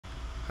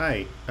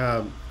Hi,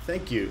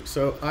 thank you.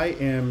 So I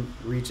am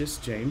Regis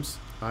James.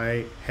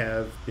 I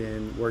have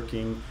been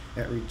working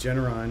at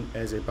Regeneron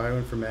as a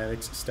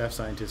bioinformatics staff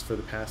scientist for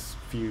the past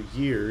few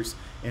years.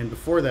 And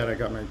before that, I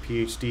got my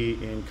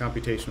PhD in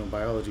computational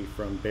biology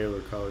from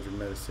Baylor College of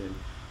Medicine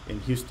in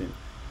Houston.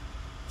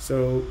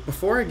 So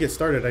before I get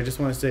started, I just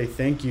want to say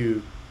thank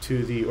you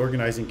to the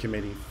organizing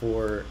committee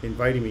for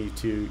inviting me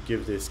to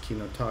give this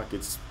keynote talk.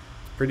 It's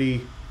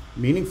pretty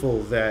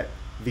meaningful that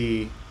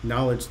the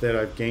knowledge that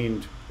I've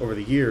gained over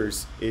the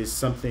years is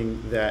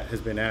something that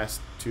has been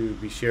asked to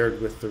be shared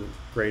with the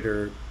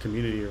greater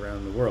community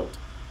around the world.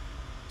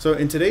 So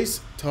in today's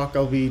talk,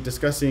 I'll be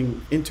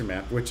discussing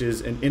Intermap, which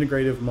is an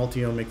integrative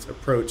multiomics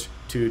approach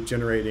to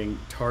generating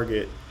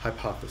target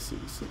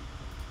hypotheses.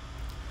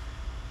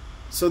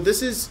 So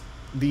this is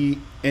the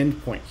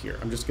end point here.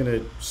 I'm just going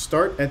to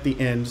start at the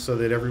end so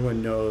that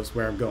everyone knows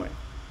where I'm going.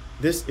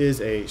 This is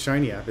a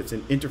Shiny app. It's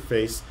an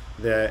interface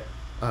that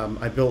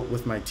I built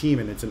with my team,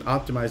 and it's an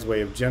optimized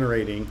way of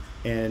generating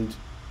and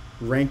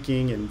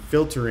ranking and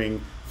filtering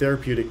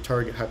therapeutic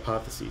target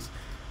hypotheses.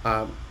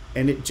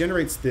 And it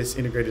generates this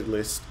integrated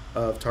list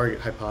of target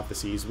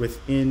hypotheses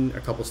within a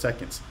couple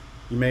seconds.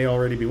 You may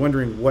already be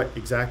wondering, what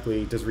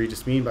exactly does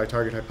Regis mean by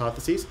target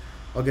hypotheses?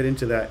 I'll get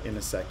into that in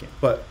a second.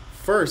 But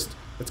first,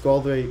 let's go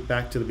all the way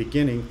back to the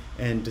beginning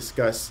and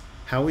discuss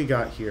how we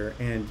got here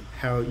and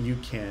how you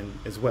can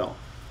as well.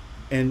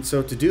 And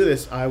so to do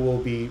this, I will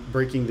be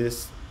breaking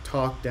this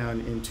talk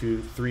down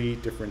into three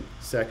different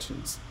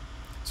sections.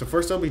 So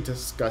first I'll be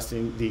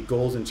discussing the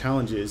goals and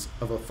challenges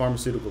of a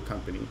pharmaceutical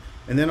company,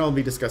 and then I'll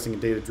be discussing a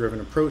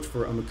data-driven approach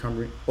for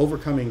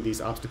overcoming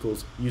these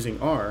obstacles using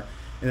R,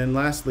 and then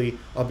lastly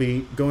I'll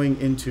be going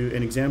into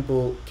an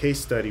example case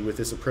study with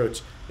this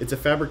approach. It's a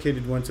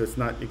fabricated one, so it's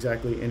not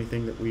exactly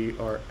anything that we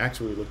are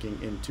actually looking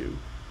into,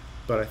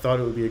 but I thought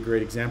it would be a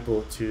great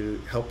example to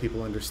help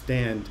people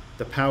understand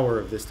the power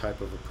of this type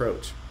of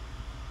approach.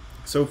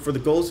 So for the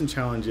goals and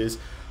challenges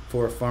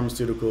for a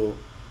pharmaceutical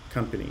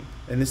company,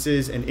 and this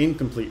is an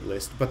incomplete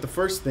list, but the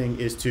first thing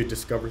is to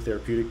discover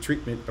therapeutic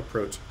treatment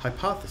approach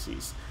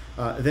hypotheses,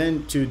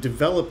 then to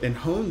develop and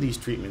hone these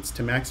treatments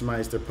to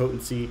maximize their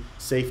potency,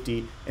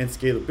 safety, and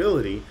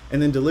scalability,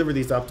 and then deliver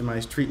these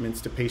optimized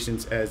treatments to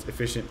patients as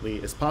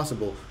efficiently as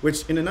possible,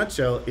 which in a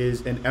nutshell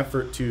is an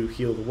effort to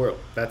heal the world.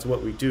 That's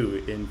what we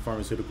do in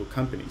pharmaceutical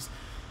companies.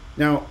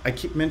 Now, I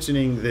keep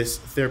mentioning this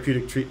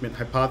therapeutic treatment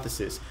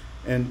hypothesis.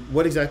 And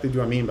what exactly do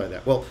I mean by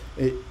that? Well,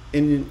 in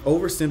an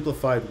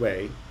oversimplified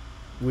way,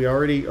 we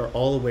already are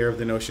all aware of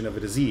the notion of a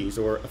disease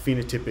or a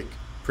phenotypic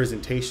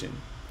presentation.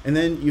 And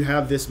then you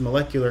have this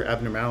molecular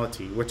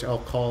abnormality, which I'll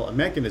call a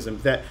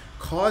mechanism that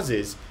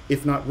causes,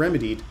 if not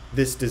remedied,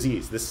 this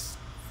disease, this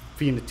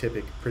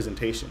phenotypic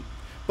presentation.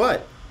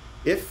 But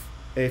if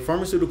a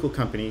pharmaceutical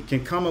company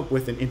can come up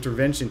with an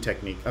intervention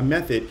technique, a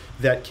method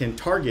that can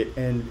target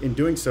and in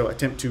doing so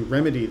attempt to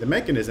remedy the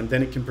mechanism,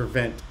 then it can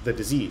prevent the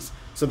disease.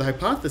 So the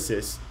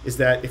hypothesis is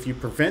that if you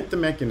prevent the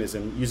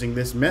mechanism using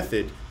this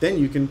method, then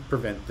you can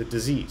prevent the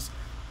disease.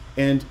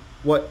 And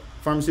what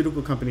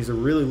pharmaceutical companies are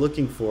really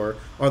looking for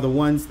are the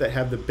ones that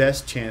have the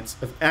best chance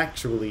of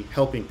actually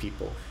helping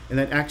people. And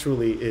that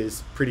actually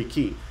is pretty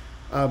key.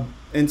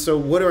 And so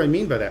what do I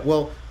mean by that?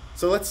 Well,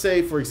 so let's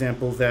say, for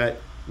example, that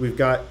we've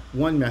got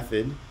one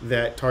method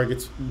that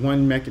targets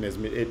one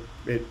mechanism.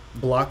 It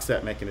blocks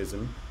that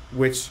mechanism,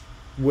 which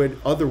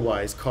would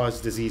otherwise cause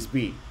disease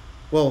B.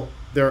 Well,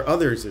 there are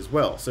others as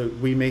well. So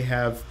we may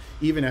have,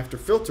 even after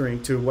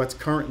filtering to what's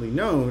currently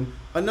known,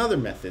 another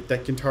method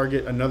that can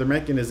target another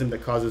mechanism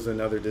that causes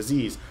another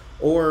disease.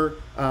 Or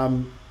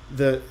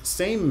the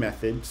same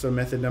method, so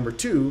method number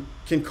 2,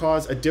 can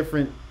target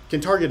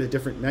a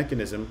different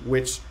mechanism,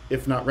 which,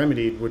 if not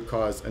remedied, would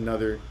cause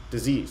another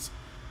disease.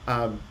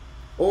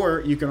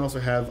 Or you can also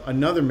have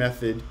another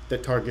method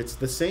that targets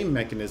the same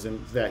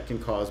mechanism that can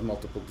cause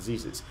multiple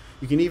diseases.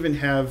 You can even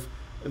have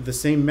the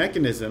same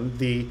mechanism,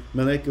 the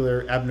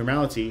molecular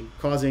abnormality,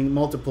 causing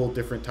multiple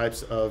different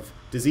types of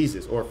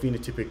diseases or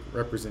phenotypic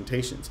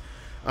representations.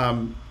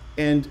 And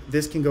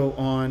this can go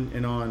on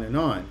and on and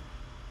on.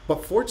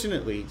 But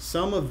fortunately,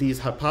 some of these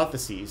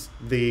hypotheses,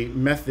 the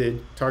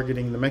method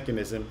targeting the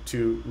mechanism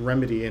to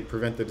remedy and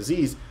prevent the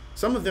disease,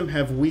 some of them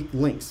have weak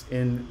links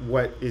in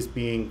what is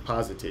being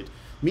posited,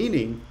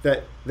 meaning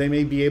that they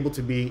may be able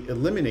to be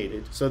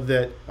eliminated so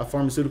that a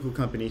pharmaceutical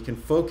company can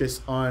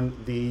focus on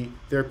the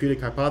therapeutic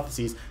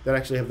hypotheses that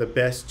actually have the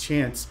best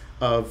chance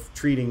of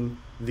treating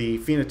the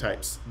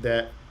phenotypes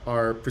that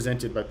are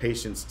presented by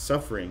patients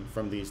suffering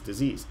from these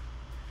diseases.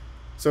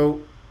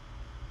 So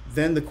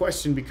then the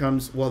question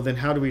becomes, well, then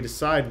how do we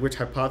decide which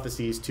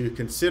hypotheses to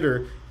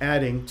consider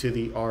adding to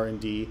the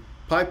R&D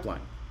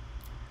pipeline?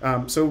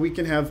 So we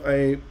can have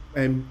a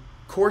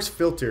coarse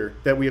filter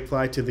that we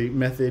apply to the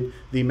method,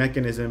 the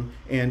mechanism,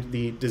 and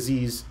the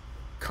disease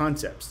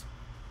concepts.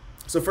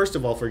 So first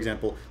of all, for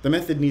example, the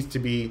method needs to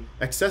be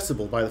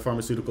accessible by the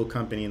pharmaceutical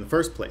company in the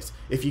first place.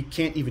 If you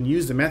can't even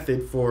use the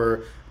method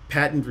for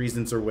patent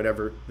reasons or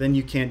whatever, then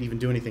you can't even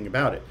do anything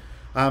about it.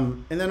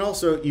 And then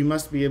also you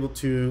must be able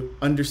to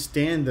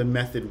understand the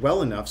method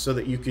well enough so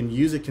that you can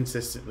use it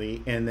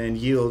consistently and then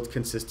yield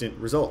consistent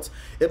results.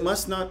 It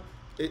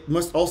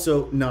must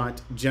also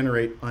not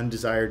generate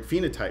undesired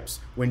phenotypes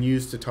when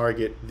used to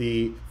target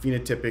the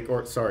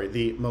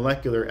the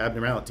molecular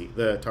abnormality,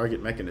 the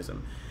target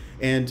mechanism.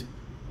 And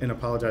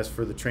apologize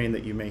for the train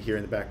that you may hear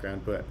in the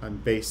background, but I'm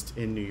based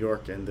in New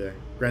York and the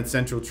Grand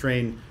Central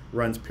train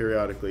runs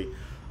periodically.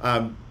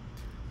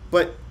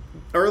 But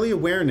early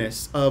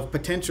awareness of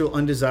potential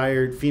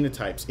undesired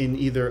phenotypes in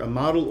either a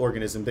model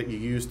organism that you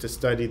use to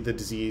study the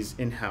disease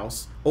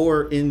in-house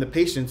or in the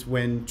patients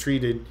when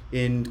treated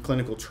in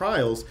clinical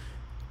trials,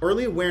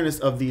 early awareness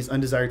of these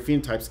undesired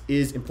phenotypes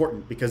is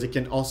important because it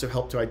can also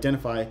help to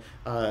identify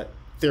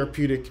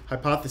therapeutic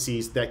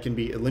hypotheses that can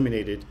be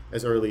eliminated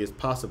as early as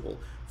possible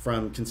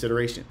from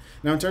consideration.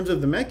 Now, in terms of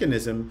the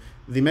mechanism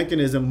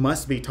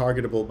must be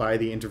targetable by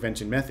the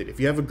intervention method. If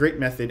you have a great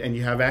method and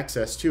you have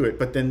access to it,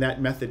 but then that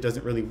method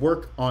doesn't really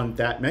work on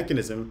that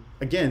mechanism,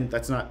 again,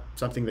 that's not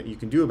something that you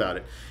can do about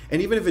it.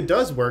 And even if it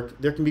does work,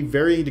 there can be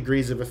varying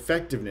degrees of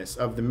effectiveness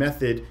of the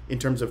method in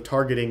terms of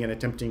targeting and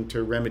attempting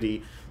to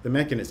remedy the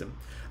mechanism.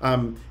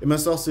 It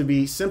must also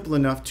be simple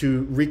enough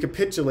to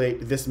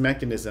recapitulate this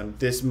mechanism,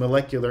 this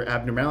molecular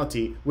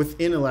abnormality,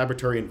 within a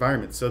laboratory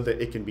environment so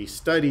that it can be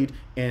studied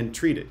and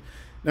treated.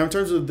 Now, in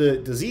terms of the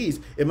disease,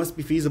 it must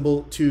be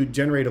feasible to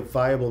generate a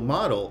viable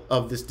model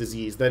of this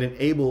disease that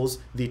enables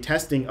the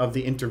testing of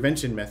the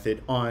intervention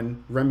method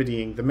on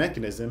remedying the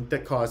mechanism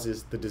that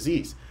causes the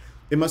disease.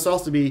 It must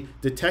also be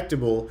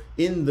detectable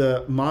in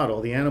the model,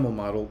 the animal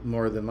model,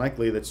 more than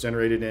likely, that's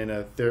generated in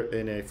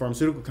a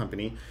pharmaceutical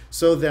company,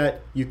 so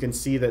that you can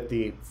see that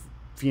the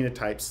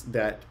phenotypes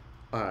that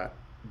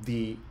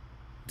the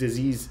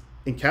disease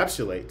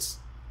encapsulates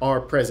are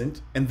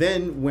present. And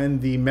then when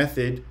the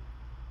method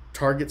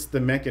targets the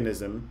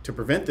mechanism to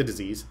prevent the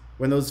disease,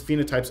 when those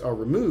phenotypes are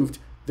removed,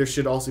 there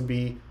should also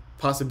be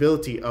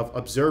possibility of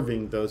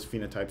observing those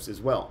phenotypes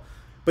as well.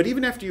 But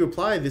even after you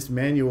apply this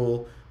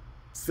manual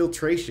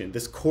filtration,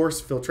 this coarse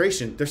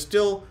filtration, there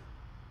still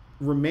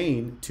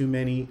remain too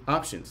many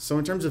options. So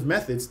in terms of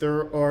methods,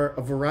 there are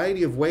a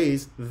variety of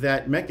ways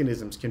that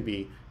mechanisms can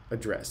be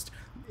addressed.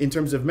 In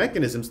terms of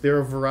mechanisms, there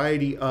are a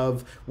variety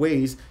of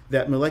ways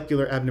that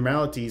molecular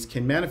abnormalities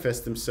can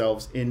manifest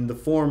themselves in the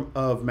form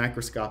of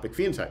macroscopic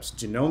phenotypes.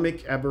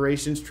 Genomic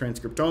aberrations,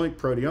 transcriptomic,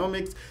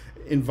 proteomics,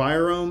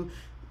 envirome,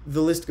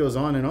 the list goes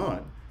on and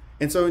on.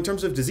 And so in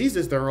terms of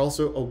diseases, there are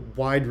also a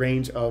wide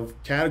range of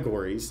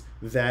categories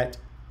that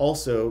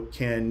also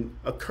can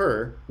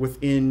occur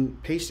within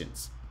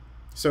patients.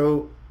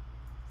 So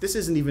this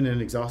isn't even an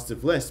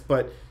exhaustive list,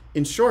 but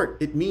in short,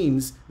 it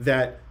means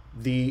that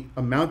the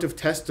amount of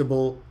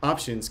testable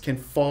options can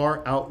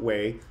far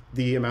outweigh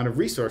the amount of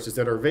resources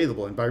that are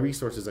available. And by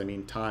resources, I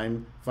mean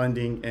time,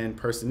 funding, and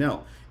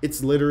personnel.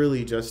 It's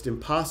literally just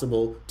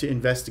impossible to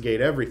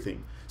investigate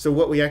everything. So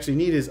what we actually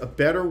need is a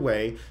better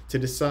way to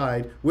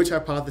decide which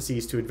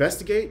hypotheses to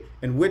investigate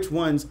and which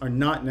ones are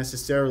not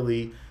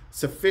necessarily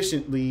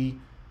sufficiently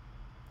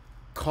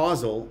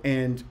causal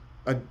and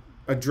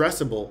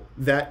addressable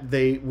that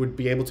they would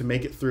be able to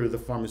make it through the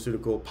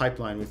pharmaceutical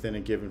pipeline within a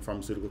given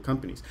pharmaceutical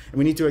companies. And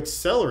we need to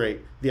accelerate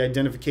the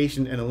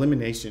identification and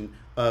elimination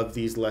of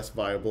these less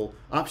viable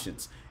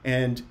options.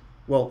 And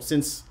well,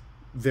 since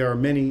there are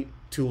many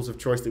tools of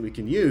choice that we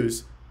can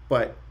use,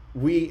 but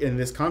we in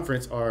this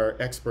conference are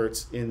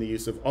experts in the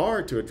use of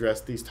R to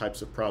address these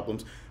types of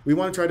problems, we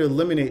want to try to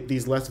eliminate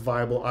these less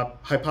viable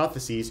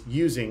hypotheses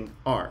using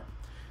R.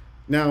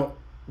 Now,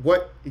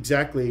 what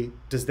exactly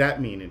does that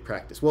mean in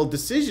practice? Well,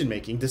 decision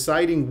making,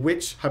 deciding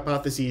which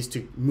hypotheses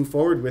to move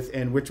forward with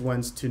and which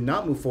ones to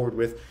not move forward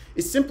with,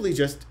 is simply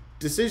just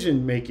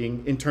decision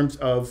making in terms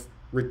of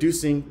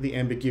reducing the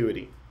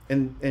ambiguity.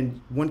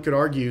 And one could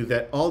argue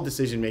that all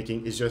decision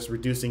making is just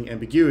reducing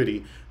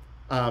ambiguity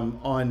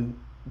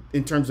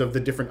in terms of the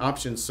different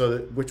options so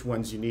that which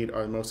ones you need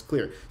are most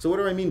clear. So what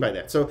do I mean by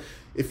that? So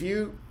if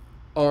you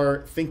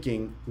are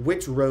thinking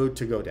which road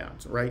to go down,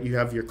 right? You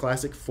have your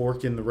classic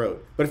fork in the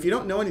road. But if you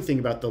don't know anything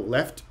about the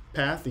left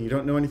path and you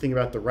don't know anything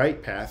about the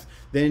right path,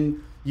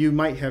 then you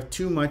might have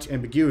too much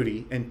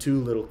ambiguity and too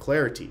little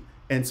clarity.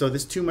 And so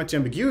this too much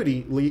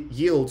ambiguity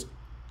yields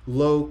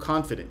low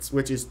confidence,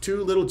 which is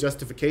too little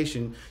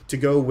justification to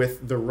go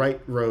with the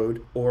right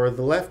road or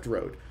the left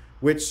road,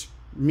 which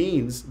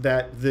means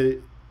that the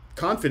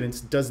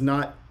confidence does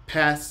not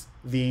pass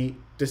the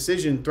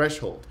decision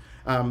threshold.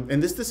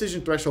 And this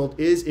decision threshold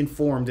is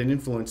informed and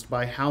influenced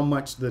by how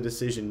much the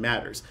decision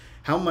matters,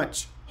 how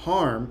much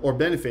harm or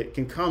benefit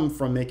can come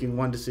from making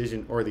one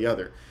decision or the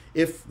other.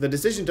 If the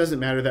decision doesn't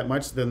matter that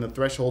much, then the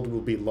threshold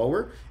will be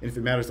lower. And if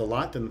it matters a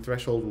lot, then the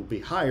threshold will be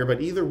higher.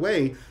 But either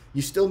way,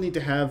 you still need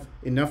to have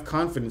enough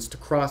confidence to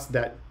cross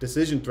that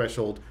decision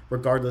threshold,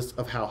 regardless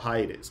of how high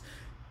it is.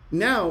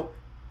 Now,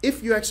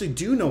 if you actually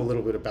do know a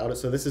little bit about it,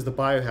 so this is the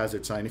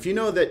biohazard sign, if you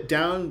know that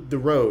down the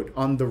road,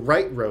 on the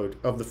right road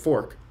of the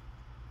fork,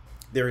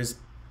 there is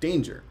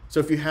danger. So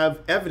if you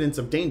have evidence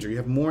of danger, you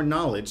have more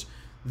knowledge,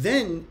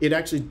 then it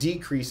actually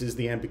decreases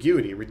the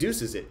ambiguity,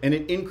 reduces it, and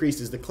it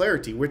increases the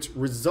clarity, which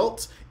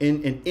results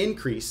in an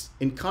increase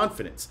in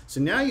confidence. So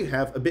now you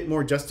have a bit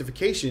more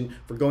justification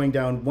for going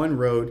down one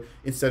road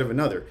instead of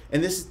another.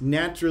 And this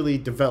naturally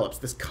develops,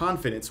 this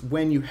confidence,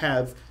 when you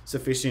have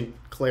sufficient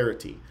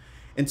clarity.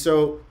 And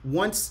so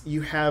once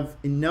you have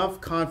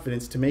enough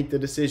confidence to make the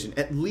decision,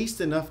 at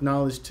least enough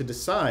knowledge to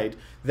decide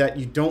that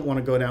you don't want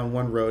to go down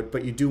one road,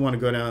 but you do want to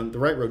go down the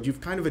right road,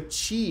 you've kind of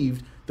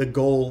achieved the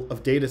goal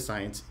of data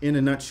science in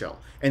a nutshell.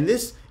 And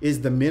this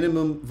is the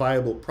minimum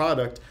viable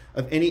product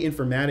of any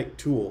informatic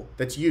tool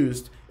that's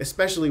used,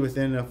 especially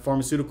within a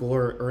pharmaceutical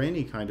or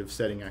any kind of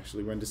setting,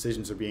 actually, when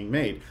decisions are being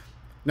made.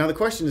 Now the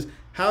question is,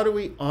 how do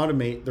we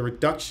automate the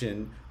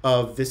reduction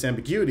of this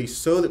ambiguity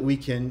so that we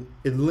can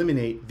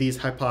eliminate these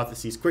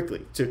hypotheses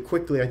quickly, to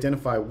quickly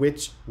identify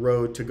which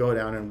road to go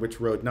down and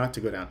which road not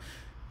to go down?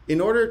 In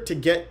order to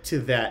get to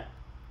that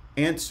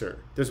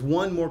answer, there's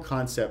one more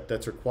concept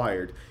that's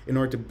required in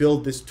order to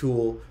build this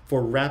tool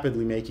for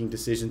rapidly making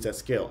decisions at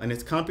scale, and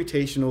it's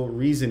computational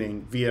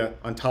reasoning via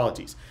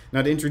ontologies.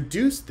 Now to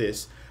introduce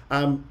this,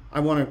 I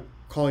want to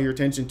call your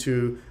attention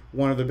to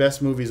one of the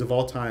best movies of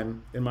all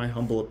time, in my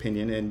humble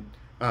opinion, and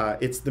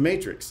it's The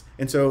Matrix.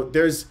 And so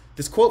there's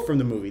this quote from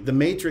the movie: "The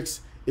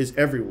Matrix is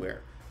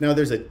everywhere." Now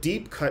there's a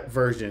deep cut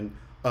version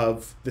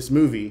of this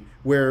movie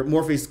where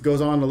Morpheus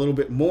goes on a little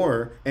bit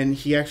more, and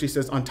he actually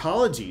says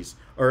ontologies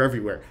are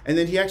everywhere. And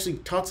then he actually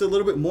talks a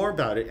little bit more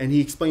about it, and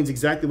he explains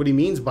exactly what he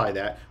means by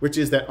that, which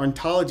is that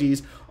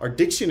ontologies are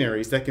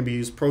dictionaries that can be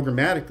used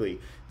programmatically.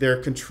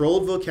 They're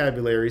controlled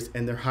vocabularies,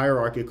 and they're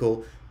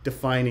hierarchical,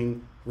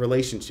 defining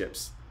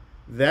relationships.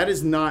 That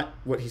is not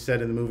what he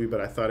said in the movie,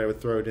 but I thought I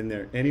would throw it in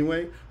there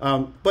anyway.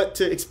 But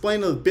to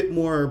explain a bit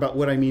more about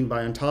what I mean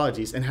by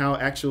ontologies and how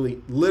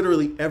actually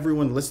literally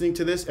everyone listening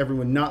to this,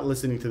 everyone not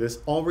listening to this,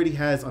 already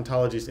has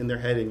ontologies in their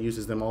head and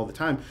uses them all the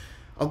time,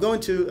 I'll go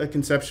into a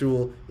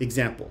conceptual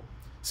example.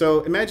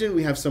 So imagine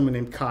we have someone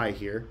named Kai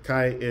here.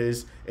 Kai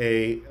is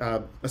a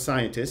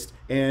scientist,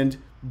 and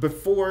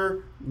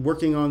before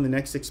working on the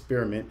next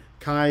experiment,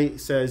 Kai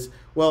says,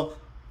 well,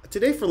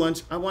 today for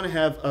lunch, I want to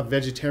have a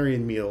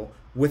vegetarian meal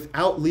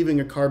without leaving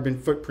a carbon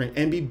footprint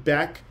and be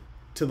back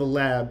to the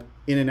lab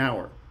in an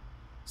hour.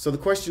 So the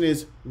question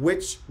is,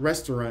 which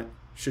restaurant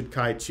should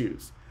Kai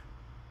choose?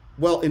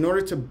 Well, in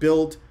order to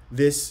build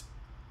this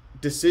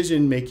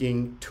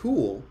decision-making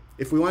tool,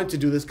 if we wanted to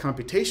do this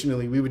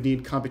computationally, we would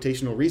need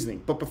computational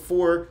reasoning. But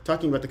before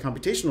talking about the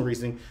computational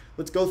reasoning,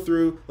 let's go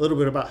through a little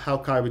bit about how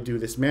Kai would do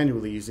this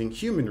manually using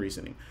human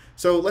reasoning.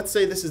 So let's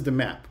say this is the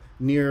map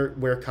near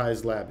where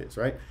Kai's lab is,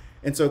 right?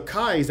 And so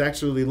Kai is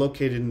actually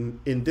located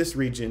in this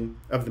region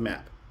of the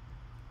map.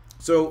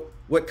 So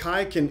what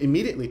Kai can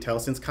immediately tell,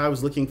 since Kai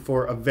was looking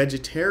for a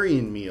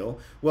vegetarian meal,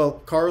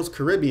 well, Carl's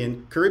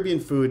Caribbean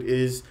food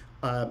is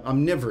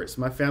omnivorous.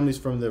 My family's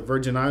from the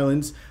Virgin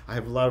Islands. I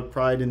have a lot of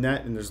pride in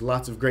that, and there's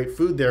lots of great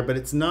food there, but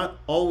it's not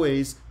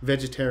always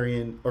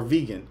vegetarian or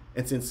vegan.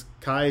 And since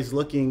Kai is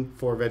looking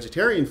for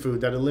vegetarian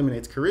food, that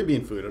eliminates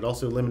Caribbean food. It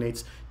also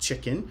eliminates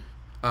chicken.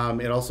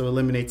 It also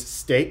eliminates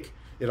steak.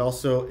 It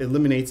also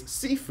eliminates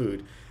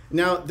seafood.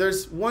 Now,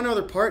 there's one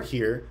other part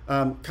here.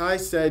 Kai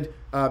said,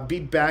 be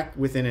back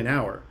within an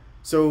hour.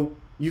 So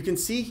you can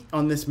see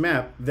on this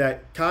map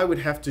that Kai would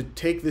have to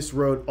take this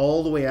road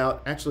all the way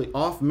out, actually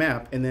off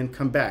map, and then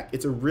come back.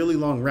 It's a really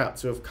long route.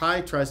 So if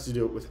Kai tries to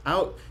do it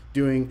without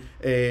doing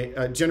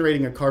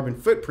generating a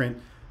carbon footprint,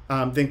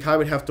 then Kai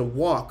would have to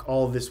walk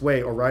all this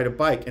way or ride a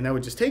bike, and that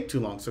would just take too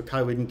long. So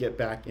Kai wouldn't get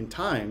back in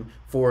time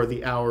for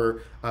the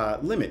hour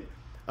limit.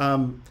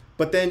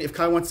 But then if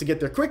Kai wants to get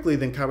there quickly,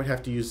 then Kai would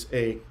have to use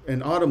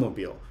an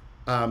automobile,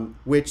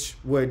 which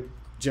would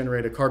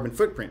generate a carbon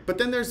footprint. But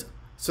then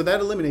so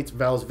that eliminates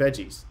Val's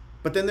veggies.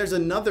 But then there's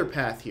another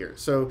path here.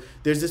 So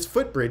there's this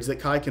footbridge that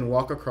Kai can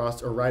walk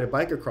across or ride a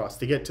bike across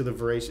to get to the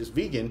voracious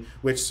vegan,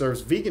 which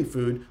serves vegan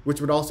food, which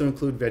would also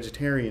include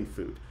vegetarian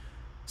food.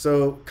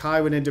 So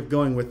Kai would end up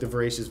going with the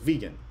voracious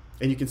vegan.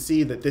 And you can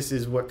see that this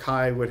is what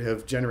Kai would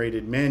have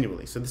generated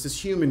manually. So this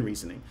is human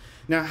reasoning.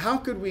 Now, how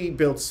could we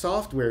build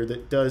software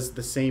that does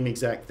the same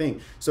exact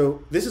thing?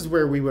 So this is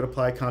where we would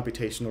apply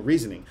computational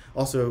reasoning,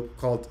 also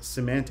called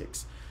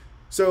semantics.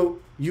 So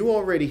you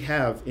already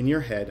have in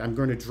your head, I'm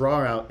going to draw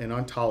out an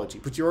ontology,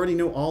 but you already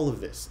know all of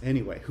this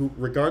anyway,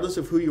 regardless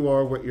of who you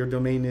are, what your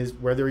domain is,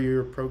 whether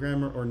you're a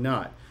programmer or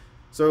not.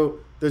 So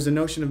there's a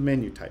notion of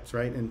menu types,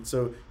 right? And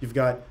so you've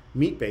got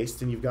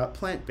meat-based and you've got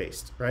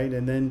plant-based, right?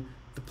 And then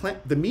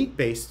the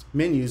meat-based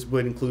menus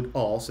would include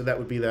all, so that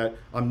would be that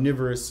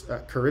omnivorous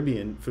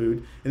Caribbean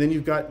food. And then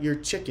you've got your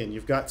chicken,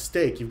 you've got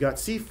steak, you've got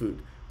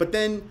seafood. But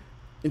then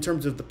in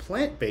terms of the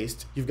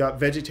plant-based, you've got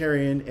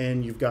vegetarian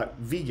and you've got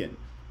vegan.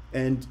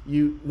 And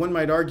one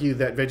might argue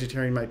that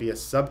vegetarian might be a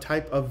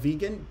subtype of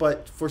vegan,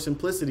 but for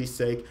simplicity's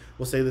sake,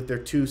 we'll say that they're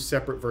two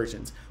separate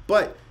versions.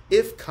 But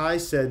if Kai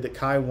said that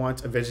Kai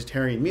wants a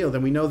vegetarian meal,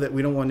 then we know that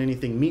we don't want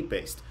anything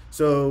meat-based.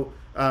 So,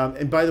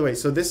 and by the way,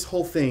 so this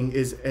whole thing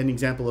is an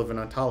example of an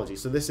ontology.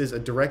 So this is a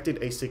directed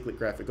acyclic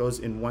graph. It goes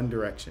in one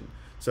direction.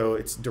 So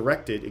it's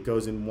directed, it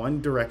goes in one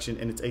direction,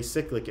 and it's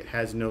acyclic, it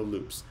has no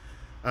loops.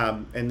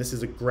 And this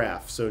is a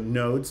graph, so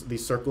nodes,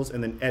 these circles,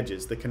 and then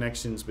edges, the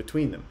connections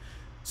between them.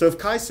 So if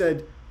Kai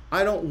said,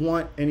 I don't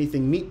want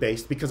anything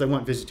meat-based because I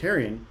want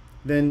vegetarian,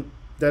 then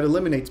that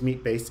eliminates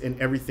meat-based and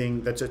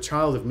everything that's a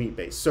child of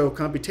meat-based. So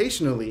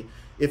computationally,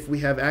 if we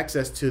have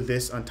access to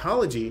this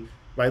ontology,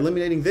 by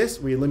eliminating this,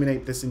 we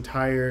eliminate this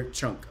entire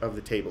chunk of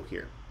the table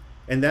here.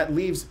 And that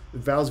leaves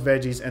Val's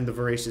veggies and the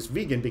voracious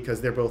vegan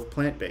because they're both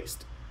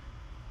plant-based.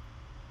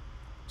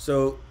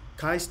 So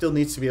Kai still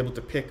needs to be able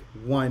to pick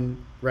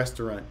one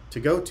restaurant to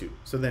go to.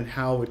 So then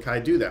how would Kai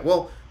do that?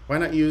 Well, why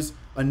not use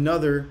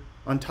another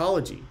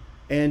ontology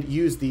and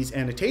use these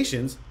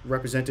annotations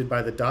represented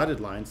by the dotted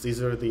lines? These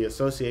are the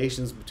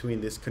associations between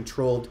this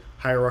controlled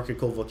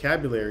hierarchical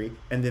vocabulary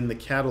and then the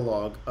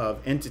catalog of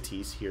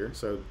entities here.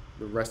 So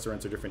the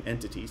restaurants are different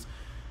entities.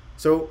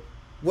 So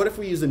what if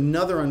we use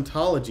another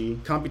ontology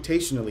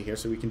computationally here,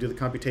 so we can do the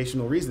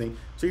computational reasoning?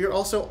 So you're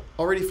also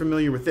already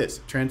familiar with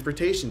this,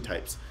 transportation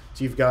types.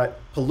 So you've got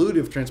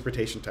pollutive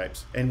transportation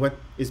types. And what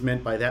is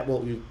meant by that?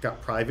 Well, you've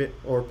got private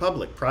or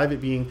public.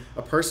 Private being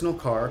a personal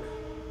car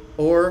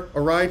or a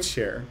ride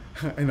share.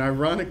 And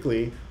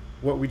ironically,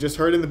 what we just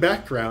heard in the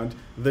background,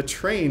 the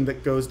train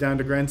that goes down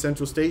to Grand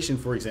Central Station,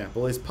 for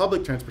example, is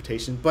public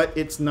transportation, but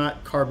it's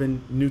not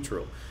carbon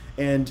neutral,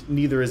 and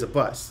neither is a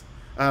bus.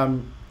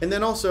 And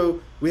then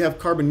also, we have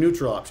carbon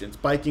neutral options,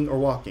 biking or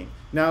walking.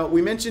 Now,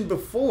 we mentioned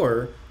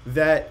before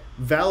that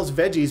Val's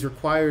Veggies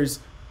requires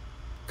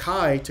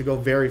Kai to go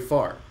very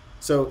far.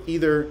 So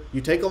either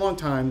you take a long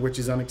time, which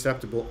is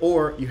unacceptable,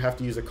 or you have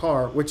to use a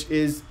car, which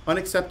is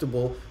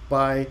unacceptable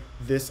by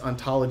this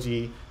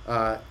ontology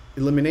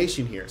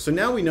elimination here. So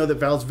now we know that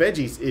Val's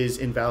Veggies is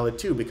invalid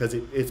too because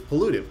it's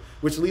pollutive,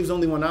 which leaves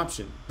only one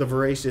option, the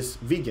voracious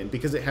vegan,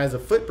 because it has a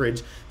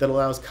footbridge that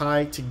allows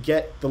Kai to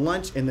get the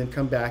lunch and then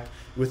come back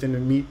within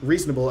a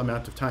reasonable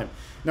amount of time.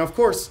 Now, of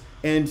course,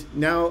 and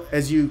now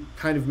as you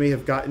kind of may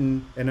have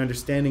gotten an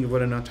understanding of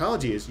what an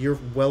ontology is, you're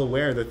well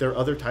aware that there are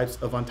other types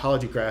of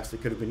ontology graphs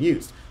that could have been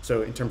used.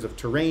 So in terms of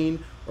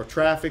terrain or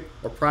traffic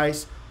or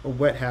price or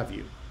what have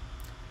you.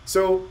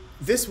 So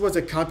this was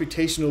a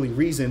computationally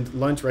reasoned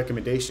lunch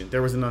recommendation.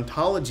 There was an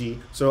ontology,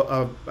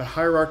 so a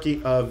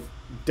hierarchy of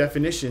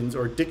definitions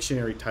or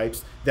dictionary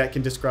types that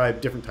can describe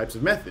different types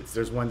of methods.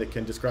 There's one that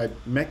can describe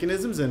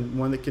mechanisms and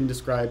one that can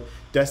describe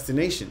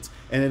destinations.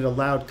 And it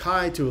allowed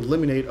Kai to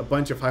eliminate a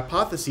bunch of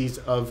hypotheses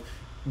of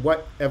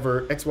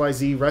whatever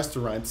XYZ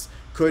restaurants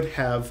could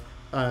have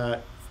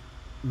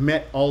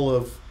met all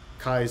of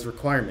Kai's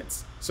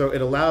requirements. So it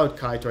allowed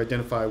Kai to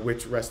identify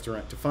which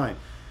restaurant to find.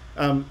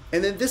 And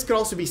then this could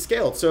also be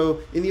scaled. So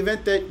in the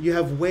event that you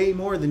have way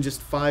more than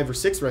just 5 or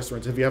 6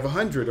 restaurants, if you have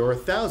 100 or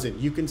 1,000,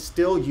 you can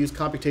still use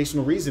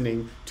computational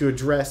reasoning to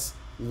address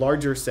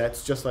larger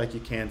sets just like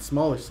you can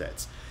smaller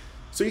sets.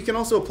 So you can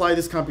also apply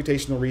this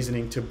computational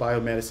reasoning to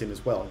biomedicine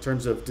as well in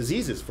terms of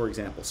diseases, for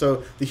example.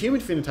 So the Human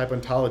Phenotype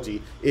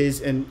Ontology is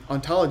an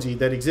ontology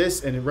that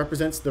exists and it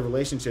represents the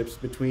relationships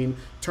between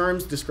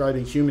terms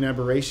describing human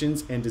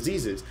aberrations and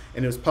diseases.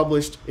 And it was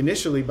published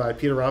initially by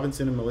Peter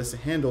Robinson and Melissa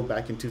Handel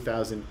back in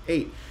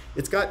 2008.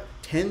 It's got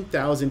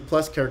 10,000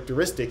 plus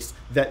characteristics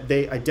that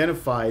they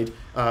identified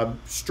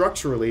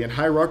structurally and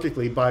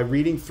hierarchically by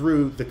reading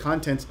through the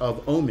contents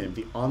of OMIM,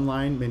 the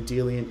Online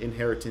Mendelian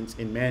Inheritance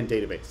in Man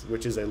database,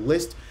 which is a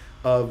list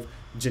of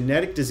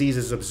genetic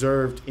diseases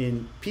observed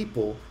in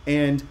people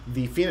and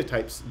the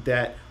phenotypes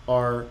that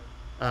are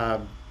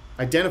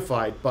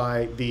identified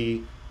by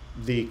the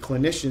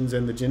clinicians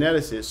and the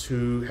geneticists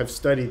who have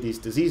studied these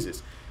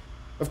diseases.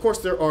 Of course,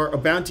 there are a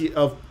bounty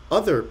of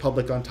other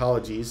public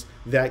ontologies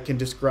that can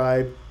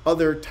describe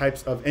other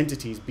types of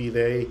entities, be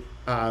they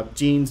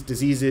genes,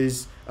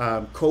 diseases,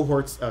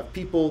 cohorts of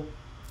people,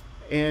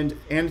 and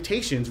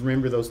annotations.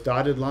 Remember, those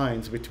dotted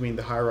lines between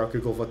the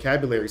hierarchical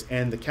vocabularies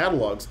and the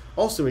catalogs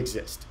also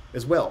exist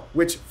as well,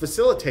 which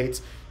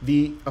facilitates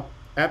the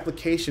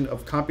application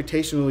of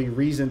computationally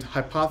reasoned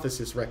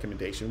hypothesis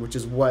recommendation, which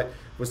is what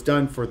was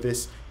done for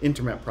this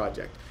Intermap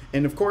project.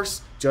 And of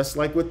course, just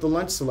like with the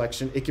lunch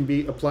selection, it can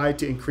be applied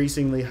to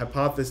increasingly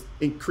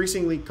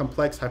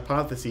complex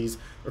hypotheses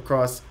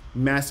across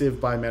massive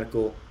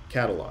biomedical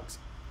catalogs.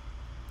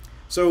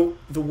 So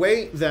the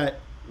way that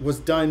was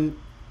done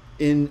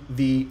in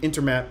the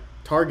Intermap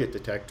Target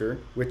Detector,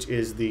 which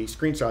is the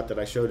screenshot that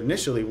I showed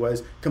initially,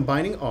 was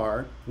combining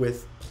R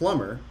with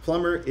Plumber.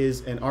 Plumber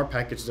is an R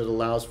package that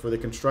allows for the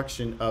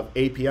construction of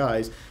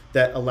APIs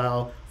that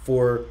allow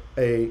for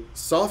a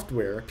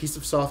piece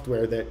of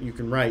software that you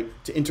can write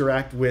to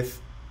interact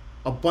with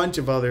a bunch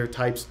of other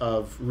types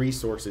of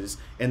resources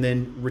and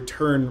then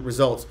return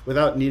results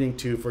without needing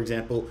to, for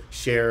example,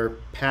 share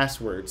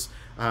passwords.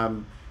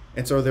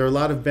 And so there are a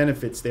lot of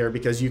benefits there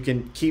because you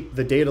can keep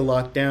the data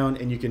locked down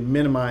and you can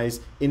minimize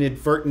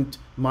inadvertent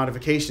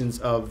modifications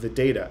of the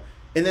data.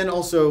 And then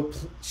also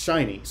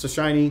Shiny. So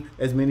Shiny,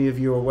 as many of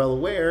you are well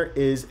aware,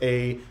 is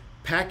a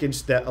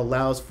package that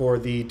allows for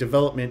the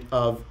development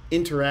of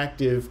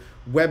interactive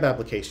web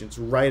applications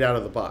right out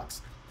of the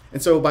box.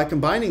 And so by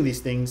combining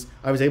these things,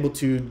 I was able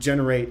to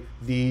generate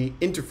the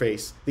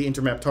interface, the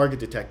Intermap Target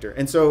Detector.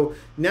 And so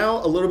now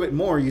a little bit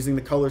more using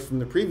the colors from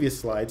the previous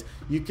slides,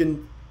 you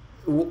can,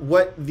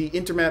 what the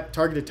Intermap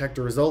Target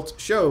Detector results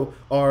show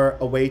are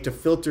a way to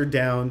filter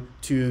down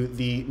to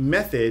the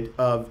method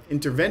of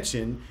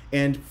intervention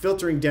and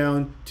filtering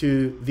down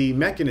to the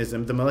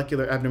mechanism, the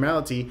molecular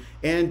abnormality,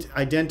 and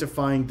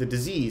identifying the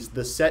disease,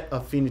 the set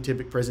of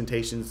phenotypic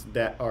presentations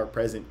that are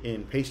present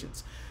in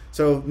patients.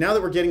 So now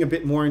that we're getting a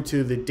bit more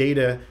into the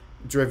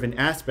data-driven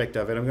aspect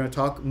of it, I'm going to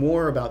talk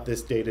more about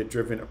this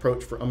data-driven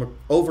approach for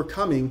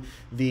overcoming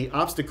the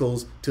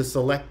obstacles to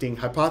selecting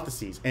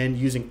hypotheses and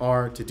using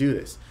R to do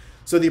this.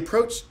 So the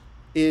approach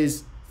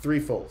is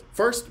threefold.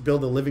 First,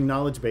 build a living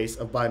knowledge base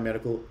of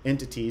biomedical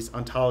entities,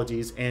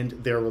 ontologies, and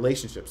their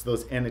relationships,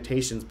 those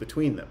annotations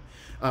between them.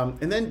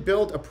 And then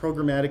build a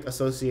programmatic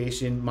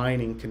association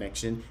mining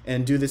connection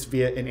and do this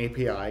via an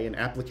API, an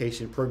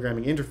application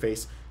programming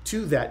interface,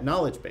 to that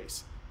knowledge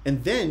base.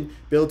 And then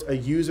build a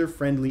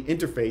user-friendly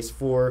interface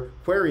for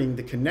querying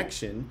the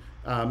connection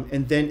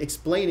and then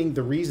explaining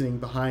the reasoning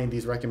behind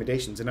these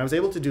recommendations. And I was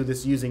able to do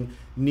this using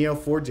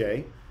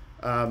Neo4j,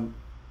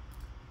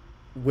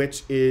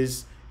 which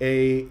is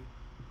a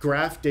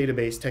graph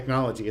database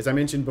technology. As I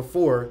mentioned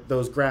before,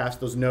 those graphs,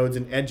 those nodes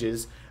and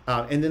edges,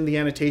 and then the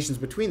annotations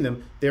between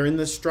them, they're in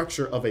the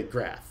structure of a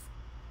graph.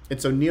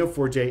 And so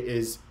Neo4j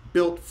is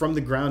built from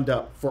the ground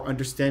up for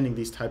understanding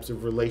these types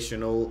of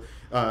relational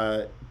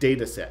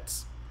data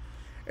sets.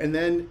 And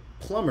then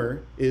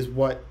Plumber is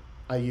what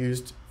I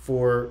used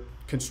for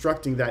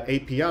constructing that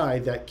API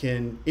that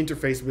can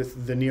interface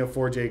with the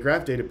Neo4j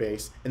graph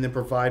database and then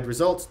provide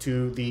results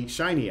to the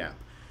Shiny app.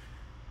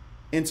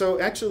 And so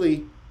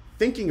actually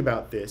thinking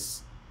about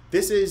this,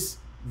 this is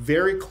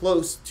very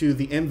close to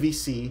the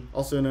MVC,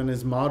 also known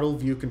as Model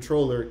View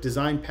Controller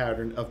design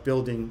pattern of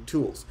building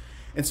tools.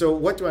 And so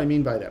what do I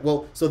mean by that?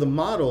 Well, so the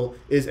model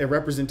is a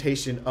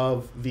representation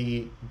of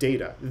the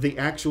data, the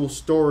actual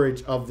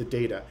storage of the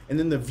data. And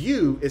then the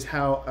view is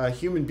how a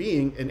human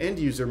being, an end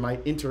user,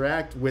 might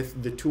interact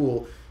with the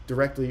tool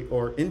directly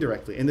or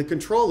indirectly. And the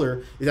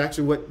controller is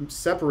actually what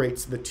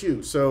separates the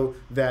two so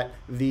that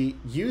the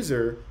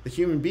user, the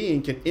human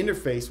being, can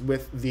interface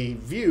with the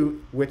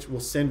view, which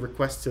will send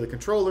requests to the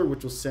controller,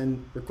 which will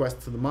send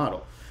requests to the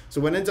model.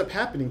 So what ends up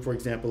happening, for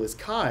example, is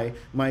Kai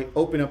might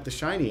open up the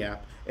Shiny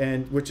app,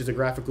 which is a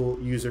graphical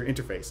user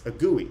interface, a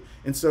GUI.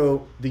 And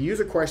so the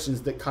user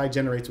questions that Kai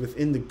generates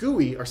within the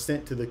GUI are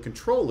sent to the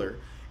controller,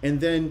 and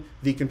then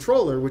the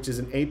controller, which is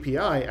an API,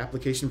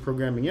 application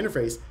programming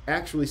interface,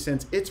 actually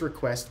sends its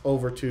request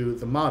over to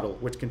the model,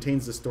 which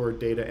contains the stored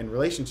data and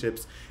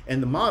relationships,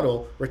 and the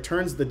model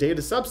returns the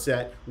data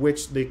subset,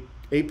 which the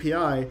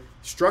API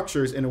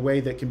structures in a way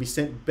that can be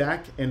sent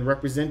back and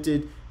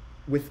represented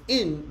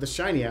within the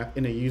Shiny app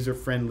in a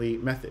user-friendly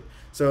method.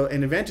 So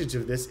an advantage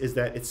of this is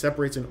that it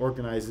separates and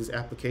organizes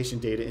application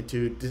data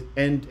into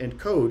and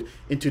code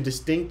into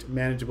distinct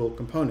manageable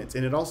components.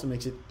 And it also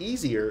makes it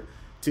easier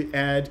to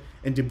add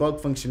and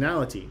debug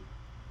functionality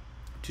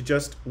to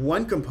just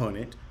one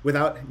component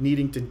without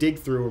needing to dig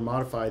through or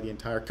modify the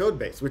entire code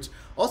base, which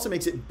also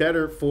makes it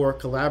better for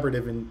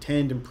collaborative and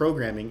tandem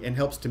programming and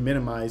helps to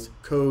minimize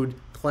code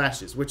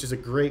clashes, which is a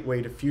great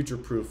way to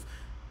future-proof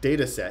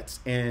data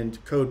sets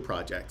and code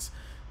projects.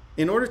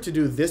 In order to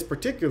do this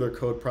particular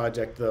code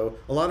project, though,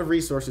 a lot of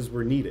resources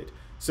were needed.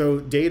 So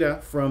data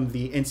from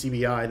the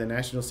NCBI, the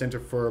National Center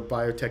for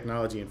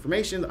Biotechnology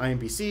Information, the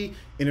IMPC,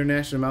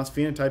 International Mouse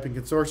Phenotyping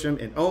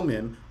Consortium, and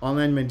OMIM,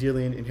 Online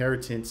Mendelian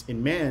Inheritance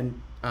in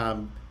Man,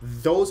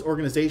 those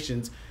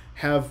organizations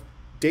have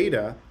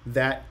data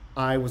that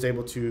I was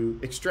able to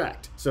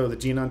extract. So the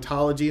gene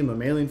ontology,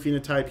 mammalian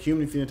phenotype,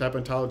 human phenotype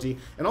ontology,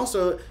 and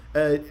also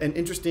an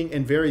interesting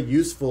and very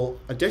useful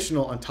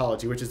additional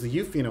ontology, which is the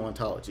eupheno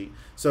ontology.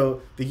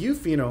 So the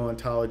eupheno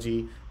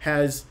ontology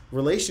has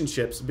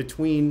relationships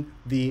between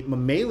the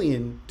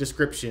mammalian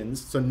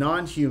descriptions, so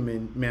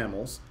non-human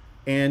mammals,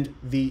 and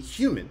the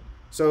human.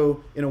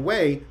 So in a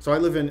way, so I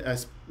live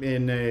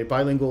in a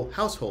bilingual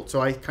household,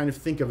 so I kind of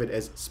think of it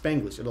as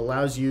Spanglish. It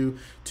allows you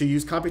to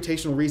use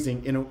computational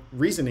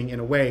reasoning in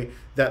a way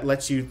that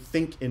lets you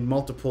think in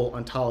multiple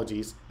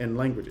ontologies and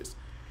languages.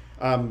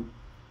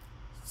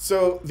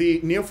 So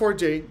the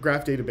Neo4j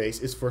graph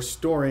database is for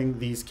storing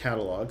these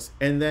catalogs,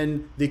 and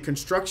then the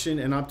construction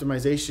and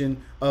optimization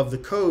of the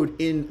code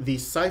in the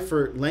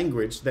Cypher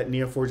language that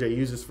Neo4j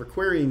uses for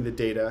querying the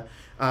data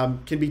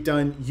can be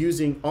done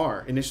using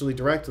R, initially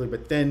directly,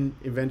 but then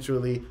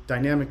eventually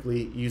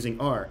dynamically using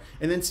R.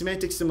 And then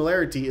semantic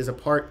similarity is a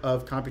part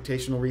of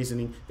computational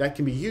reasoning that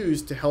can be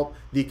used to help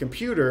the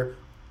computer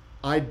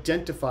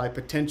identify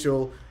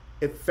potential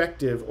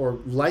effective or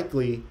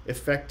likely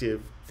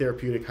effective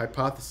therapeutic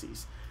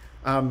hypotheses.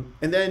 And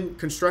then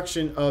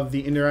construction of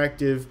the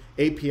interactive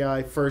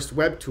API first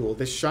web tool,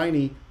 the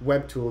Shiny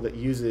web tool that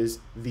uses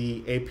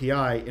the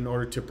API in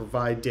order to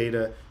provide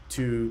data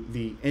to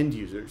the end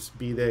users,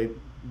 be they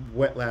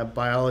wet lab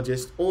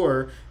biologists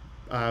or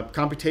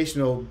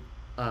computational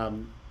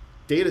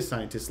data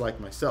scientists like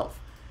myself.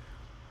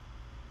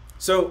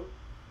 So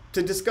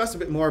to discuss a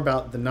bit more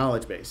about the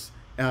knowledge base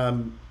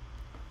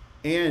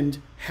and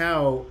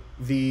how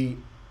the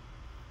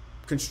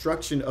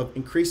construction of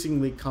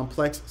increasingly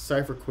complex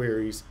Cypher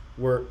queries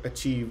were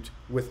achieved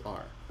with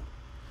R.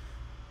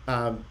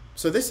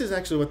 So this is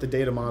actually what the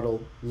data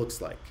model looks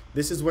like.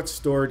 This is what's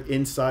stored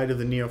inside of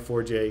the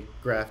Neo4j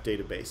graph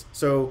database.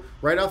 So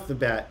right off the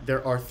bat,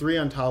 there are 3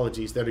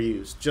 ontologies that are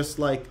used, just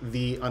like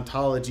the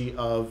ontology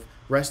of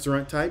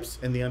restaurant types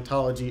and the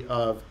ontology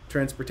of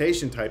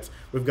transportation types.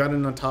 We've got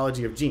an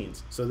ontology of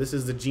genes. So this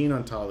is the gene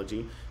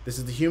ontology, this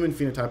is the human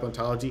phenotype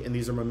ontology, and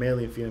these are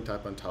mammalian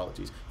phenotype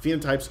ontologies.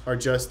 Phenotypes are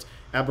just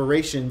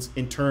aberrations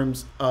in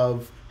terms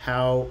of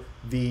how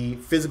the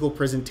physical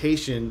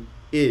presentation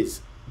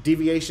is,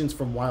 deviations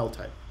from wild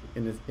type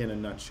in a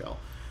nutshell.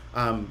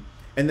 And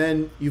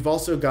then you've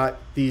also got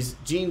these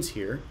genes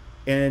here,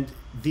 and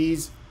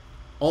these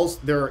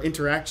also, there are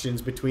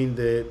interactions between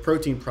the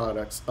protein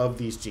products of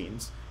these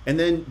genes. And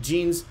then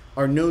genes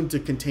are known to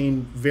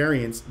contain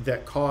variants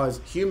that cause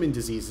human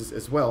diseases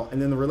as well.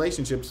 And then the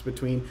relationships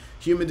between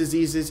human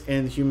diseases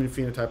and the human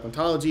phenotype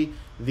ontology,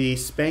 the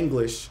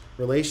Spanglish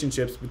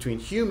relationships between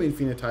human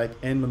phenotype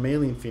and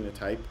mammalian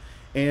phenotype,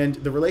 and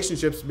the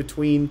relationships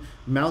between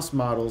mouse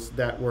models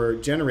that were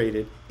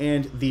generated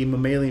and the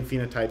mammalian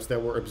phenotypes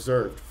that were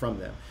observed from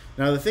them.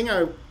 Now, the thing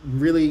I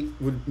really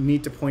would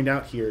need to point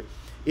out here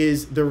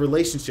is the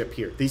relationship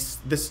here, this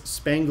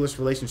Spanglish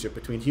relationship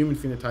between human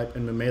phenotype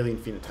and mammalian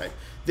phenotype.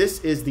 This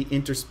is the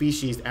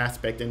interspecies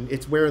aspect, and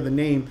it's where the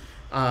name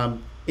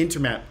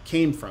Intermap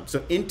came from. So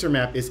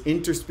Intermap is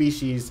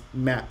interspecies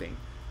mapping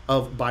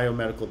of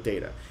biomedical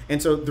data.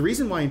 And so the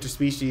reason why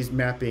interspecies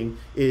mapping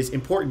is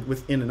important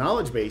within a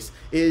knowledge base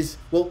is,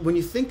 well, when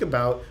you think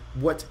about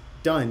what's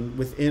done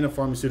within a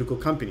pharmaceutical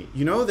company,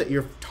 you know that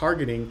you're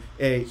targeting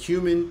a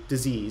human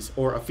disease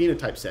or a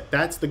phenotype set.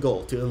 That's the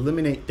goal, to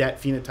eliminate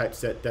that phenotype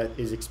set that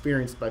is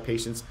experienced by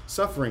patients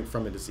suffering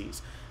from a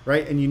disease,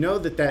 right? And you know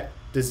that that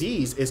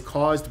disease is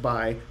caused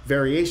by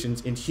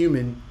variations in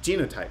human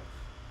genotype.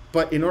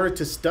 But in order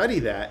to study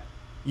that,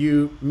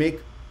 you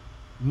make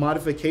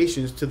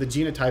modifications to the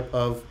genotype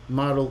of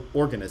model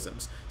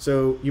organisms.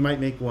 So you might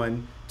make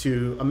one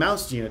to a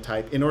mouse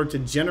genotype in order to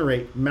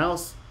generate a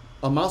mouse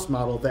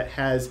model that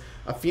has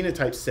a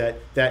phenotype set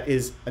that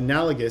is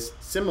analogous,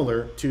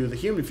 similar to the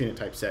human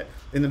phenotype set.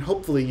 And then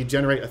hopefully you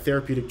generate a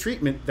therapeutic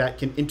treatment that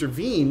can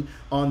intervene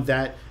on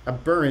that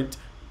aberrant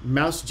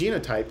mouse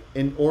genotype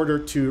in order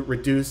to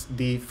reduce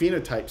the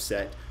phenotype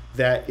set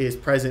that is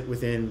present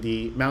within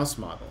the mouse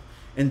model.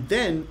 And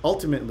then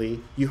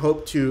ultimately you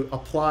hope to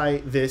apply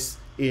this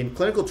in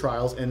clinical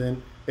trials, and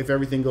then if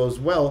everything goes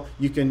well,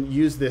 you can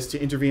use this to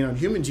intervene on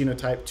human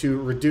genotype to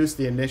reduce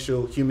the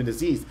initial human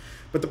disease.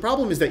 But the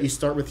problem is that you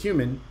start with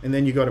human, and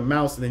then you go to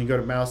mouse, and then you go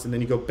to mouse, and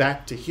then you go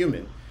back to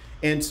human.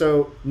 And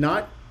so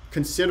not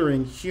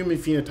considering human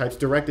phenotypes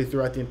directly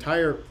throughout the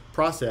entire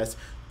process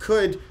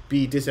could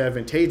be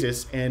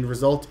disadvantageous and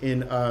result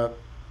in a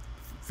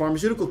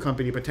pharmaceutical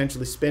company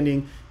potentially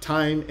spending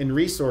time and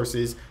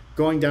resources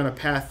going down a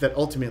path that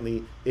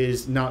ultimately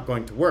is not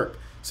going to work.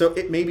 So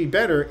it may be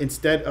better,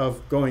 instead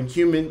of going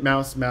human,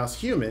 mouse, mouse,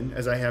 human,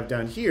 as I have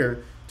down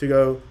here, to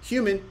go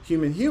human,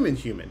 human, human,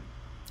 human.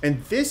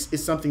 And this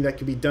is something that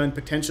can be done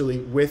potentially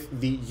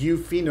with the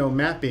U-pheno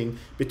mapping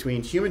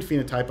between human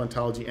phenotype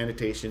ontology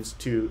annotations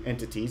to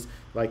entities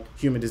like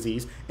human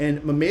disease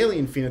and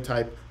mammalian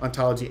phenotype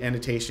ontology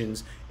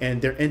annotations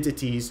and their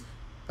entities,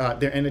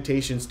 their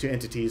annotations to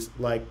entities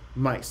like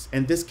mice.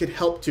 And this could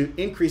help to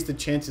increase the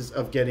chances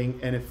of getting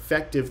an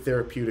effective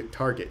therapeutic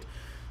target.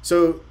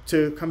 So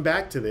to come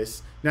back to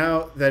this,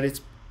 now that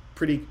it's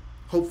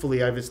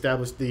hopefully I've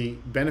established the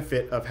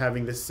benefit of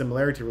having this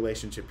similarity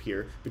relationship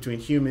here between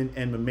human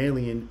and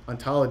mammalian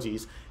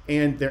ontologies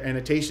and their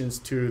annotations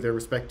to their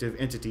respective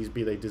entities,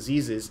 be they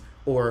diseases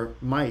or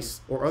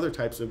mice or other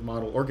types of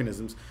model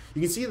organisms,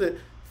 you can see that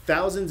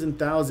thousands and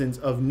thousands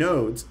of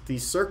nodes,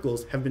 these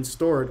circles, have been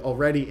stored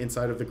already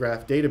inside of the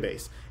graph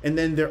database. And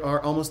then there are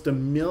almost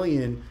 1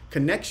 million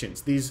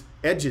connections, these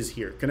edges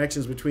here,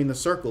 connections between the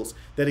circles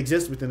that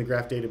exist within the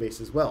graph database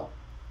as well.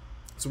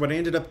 So what I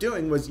ended up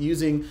doing was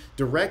using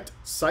direct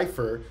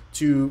Cypher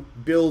to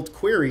build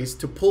queries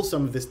to pull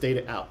some of this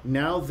data out.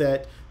 Now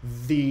that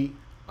the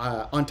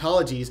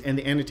ontologies and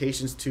the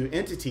annotations to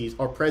entities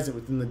are present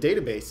within the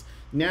database,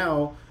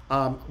 now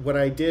what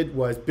I did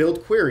was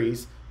build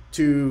queries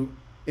to,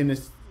 in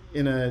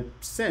a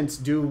sense,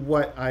 do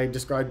what I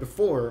described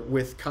before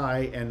with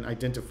Kai and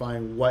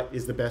identifying what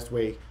is the best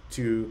way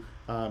to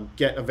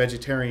get a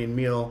vegetarian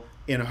meal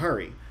in a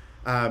hurry.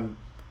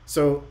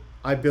 So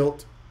I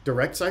built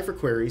direct Cypher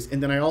queries,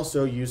 and then I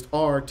also used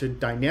R to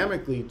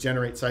dynamically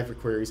generate Cypher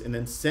queries and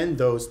then send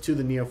those to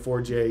the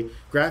Neo4j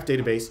graph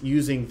database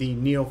using the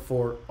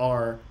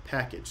Neo4R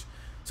package.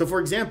 So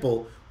for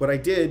example, what I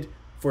did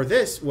for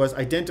this was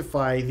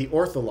identify the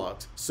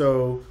orthologs.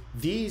 So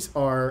these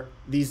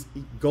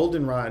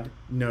goldenrod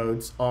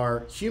nodes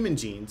are human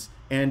genes,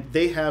 and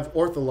they have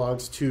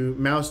orthologs to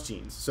mouse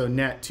genes, so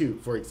NAT2,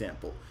 for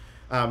example.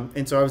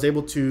 And so I was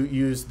able to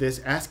use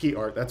this ASCII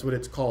art, that's what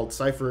it's called.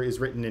 Cypher is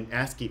written in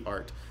ASCII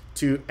art,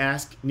 to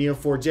ask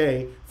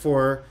Neo4j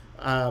for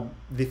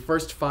the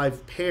first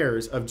 5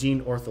 pairs of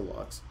gene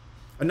orthologs.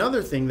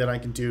 Another thing that I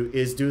can do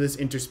is do this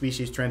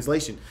interspecies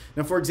translation.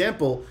 Now, for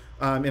example,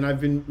 and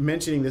I've been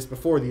mentioning this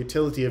before, the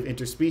utility of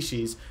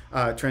interspecies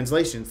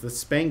translations, the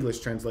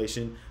Spanglish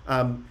translation.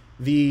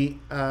 The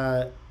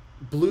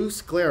blue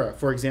sclera,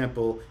 for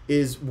example,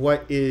 is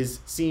what is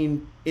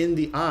seen in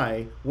the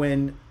eye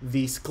when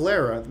the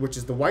sclera, which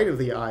is the white of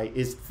the eye,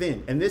 is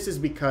thin. And this is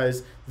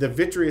because the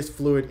vitreous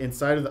fluid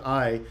inside of the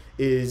eye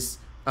is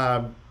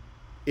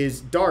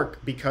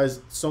dark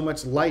because so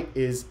much light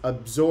is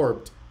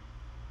absorbed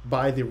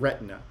by the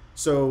retina.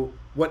 So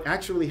what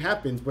actually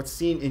happens, what's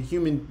seen in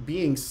human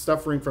beings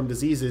suffering from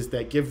diseases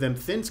that give them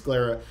thin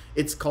sclera,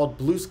 it's called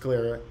blue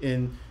sclera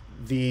in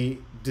the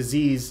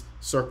disease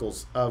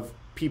circles of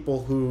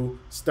people who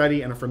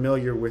study and are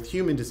familiar with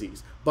human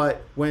disease.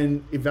 But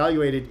when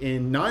evaluated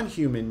in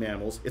non-human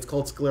mammals, it's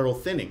called scleral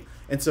thinning.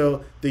 And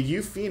so the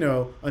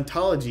UPheno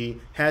ontology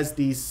has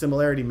these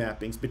similarity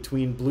mappings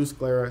between blue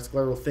sclera,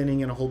 scleral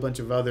thinning, and a whole bunch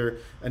of other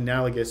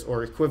analogous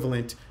or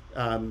equivalent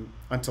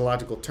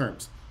ontological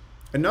terms.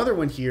 Another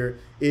one here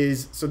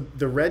is, so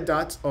the red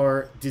dots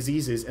are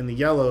diseases and the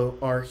yellow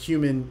are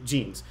human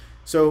genes.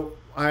 So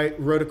I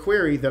wrote a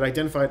query that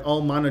identified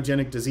all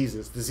monogenic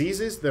diseases,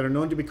 diseases that are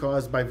known to be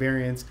caused by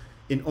variants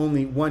in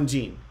only one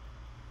gene,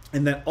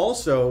 and that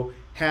also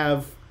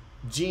have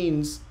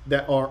genes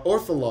that are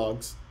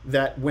orthologs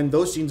that when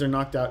those genes are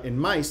knocked out in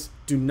mice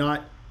do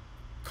not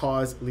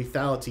cause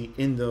lethality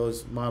in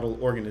those model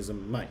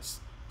organism mice.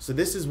 So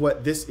this is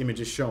what this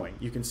image is showing.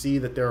 You can see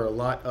that there are a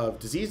lot of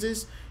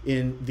diseases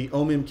in the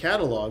OMIM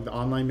catalog, the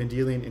Online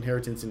Mendelian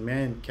Inheritance in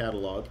Man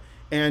catalog,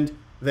 and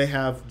they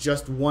have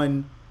just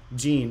one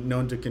gene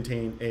known to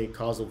contain a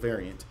causal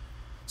variant.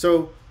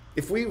 So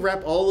if we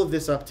wrap all of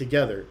this up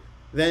together,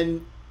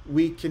 then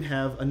we can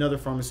have another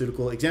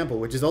pharmaceutical example,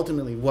 which is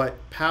ultimately what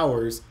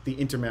powers the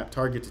Intermap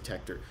Target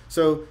Detector.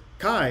 So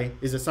Kai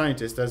is a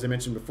scientist, as I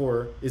mentioned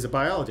before, is a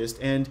biologist,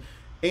 and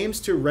aims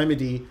to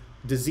remedy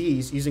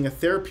disease using a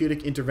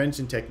therapeutic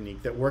intervention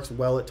technique that works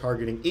well at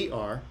targeting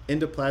ER,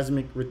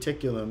 endoplasmic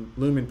reticulum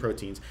lumen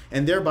proteins,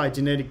 and thereby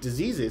genetic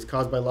diseases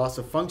caused by loss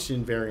of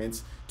function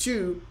variants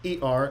to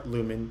ER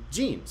lumen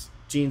genes,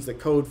 genes that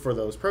code for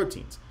those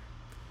proteins.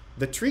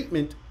 The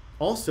treatment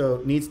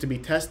also needs to be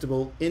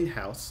testable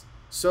in-house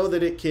so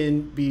that it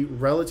can be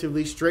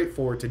relatively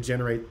straightforward to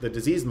generate the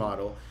disease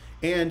model,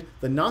 and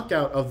the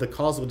knockout of the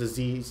causal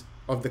disease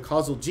of the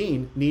causal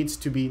gene needs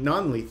to be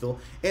non-lethal,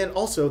 and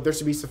also there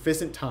should be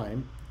sufficient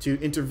time to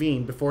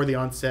intervene before the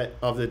onset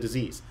of the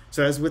disease.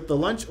 So as with the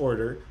lunch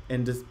order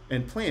and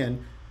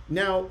plan,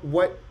 now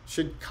what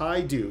should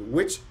Kai do?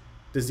 Which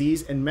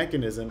disease and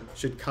mechanism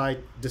should Kai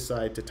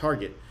decide to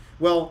target?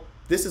 Well,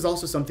 this is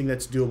also something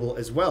that's doable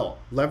as well,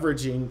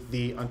 leveraging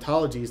the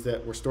ontologies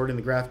that were stored in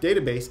the graph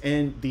database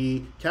and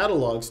the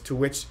catalogs to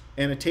which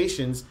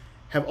annotations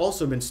have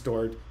also been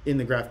stored in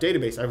the graph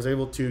database. I was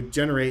able to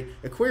generate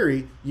a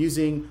query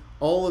using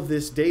all of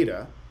this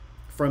data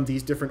from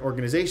these different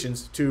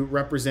organizations to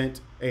represent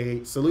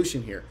a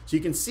solution here. So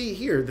you can see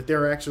here that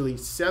there are actually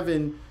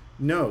 7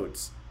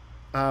 nodes.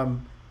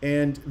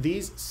 And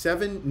these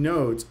 7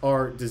 nodes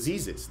are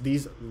diseases,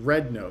 these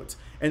red nodes.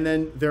 And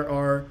then there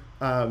are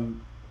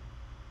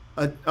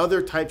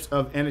other types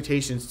of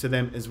annotations to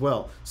them as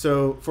well.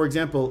 So, for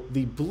example,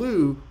 the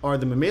blue are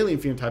the Mammalian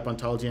Phenotype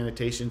Ontology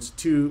annotations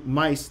to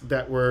mice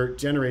that were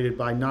generated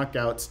by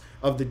knockouts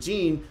of the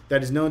gene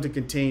that is known to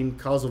contain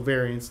causal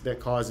variants that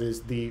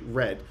causes the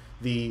red,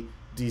 the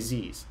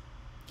disease.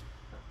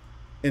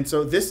 And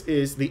so this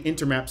is the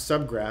Intermap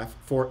subgraph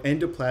for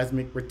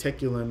endoplasmic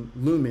reticulum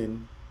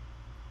lumen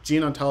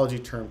gene ontology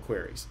term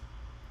queries.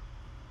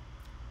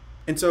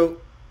 And so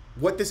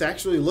what this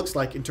actually looks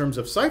like in terms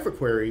of Cypher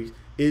queries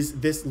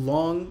is this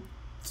long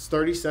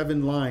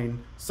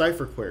 37-line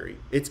Cypher query.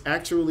 It's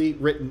actually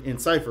written in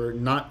Cypher,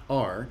 not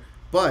R,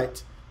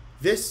 but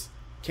this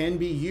can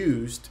be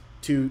used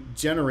to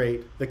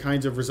generate the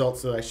kinds of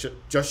results that I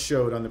just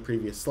showed on the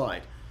previous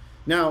slide.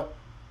 Now,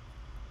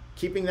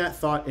 keeping that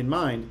thought in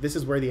mind, this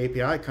is where the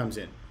API comes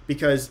in,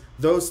 because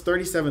those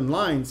 37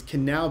 lines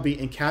can now be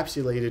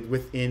encapsulated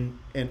within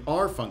an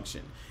R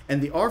function.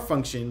 And the R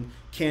function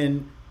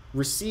can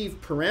receive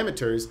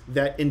parameters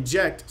that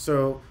inject,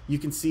 so you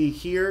can see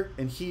here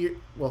and here,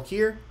 well,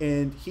 here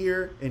and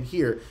here and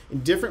here,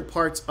 in different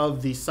parts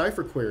of the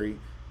Cypher query,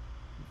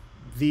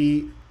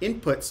 the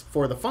inputs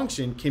for the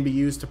function can be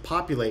used to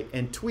populate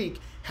and tweak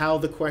how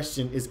the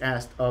question is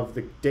asked of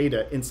the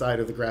data inside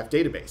of the graph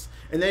database.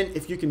 And then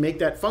if you can make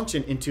that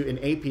function into an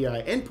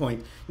API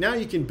endpoint, now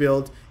you can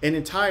build an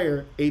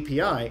entire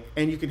API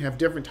and you can have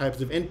different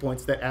types of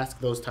endpoints that ask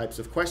those types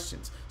of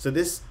questions. So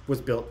this was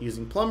built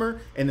using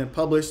Plumber and then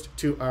published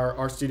to our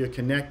RStudio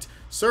Connect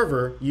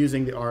server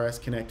using the RS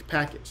Connect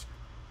package.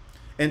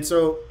 And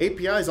so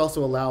APIs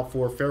also allow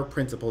for fair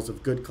principles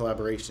of good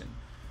collaboration.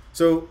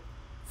 So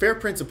fair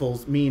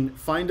principles mean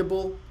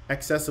findable,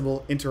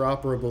 accessible,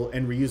 interoperable,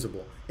 and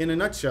reusable. In a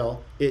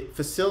nutshell, it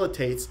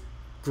facilitates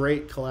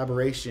great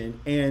collaboration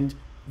and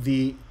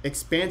the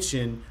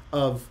expansion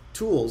of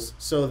tools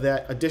so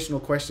that additional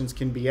questions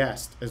can be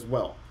asked as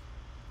well.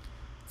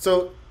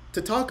 So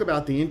to talk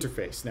about the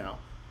interface now,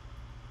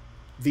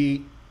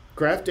 the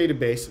graph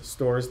database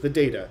stores the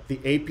data. The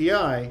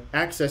API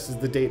accesses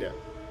the data.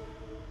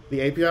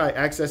 The API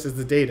accesses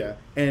the data,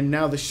 and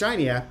now the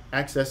Shiny app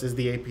accesses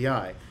the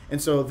API. And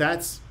so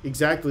that's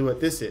exactly what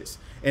this is.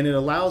 And it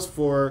allows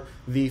for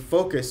the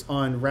focus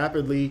on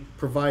rapidly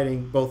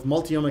providing both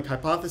multiomic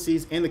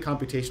hypotheses and the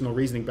computational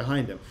reasoning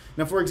behind them.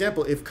 Now, for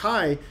example, if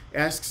Kai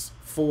asks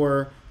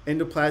for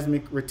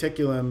endoplasmic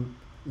reticulum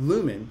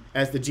lumen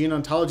as the gene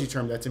ontology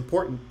term, that's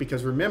important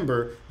because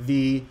remember,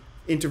 the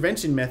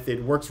intervention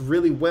method works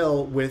really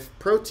well with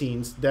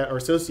proteins that are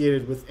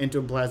associated with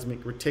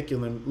endoplasmic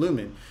reticulum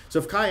lumen. So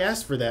if Kai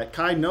asks for that,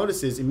 Kai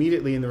notices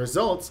immediately in the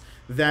results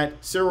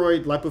that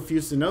ceroid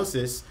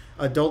lipofuscinosis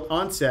adult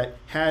onset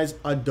has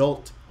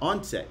adult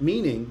onset,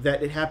 meaning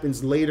that it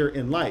happens later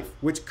in life,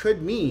 which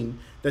could mean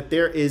that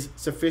there is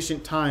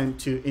sufficient time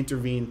to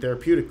intervene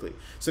therapeutically.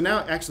 So now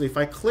actually if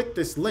I click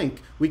this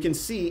link, we can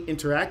see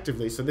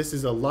interactively, so this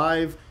is a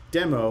live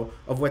demo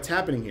of what's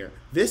happening here.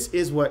 This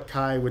is what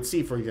Kai would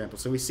see, for example.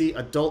 So we see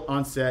adult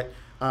onset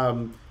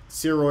ceroid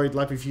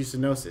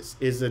lipofuscinosis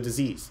is a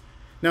disease.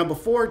 Now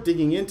before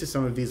digging into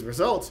some of these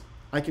results,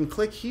 I can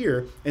click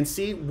here and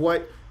see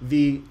what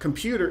the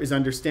computer is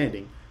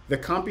understanding, the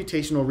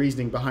computational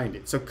reasoning behind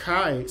it. So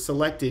Kai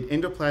selected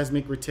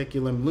endoplasmic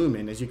reticulum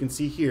lumen, as you can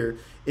see here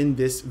in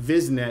this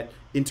VisNet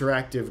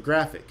interactive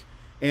graphic.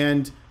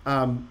 And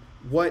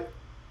what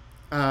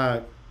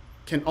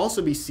can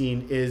also be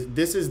seen is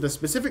this is the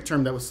specific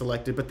term that was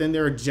selected, but then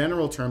there are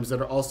general terms that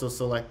are also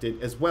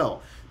selected as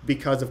well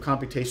because of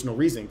computational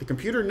reasoning. The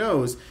computer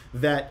knows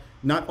that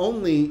not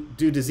only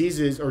do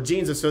diseases or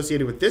genes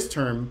associated with this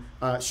term,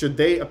 should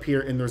they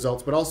appear in the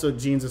results, but also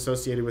genes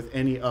associated with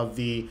any of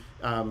the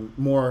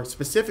more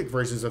specific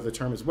versions of the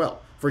term as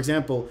well. For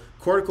example,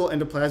 cortical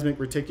endoplasmic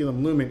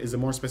reticulum lumen is a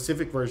more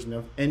specific version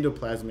of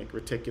endoplasmic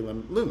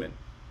reticulum lumen.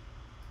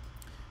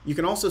 You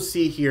can also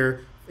see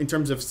here, in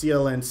terms of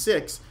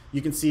CLN6,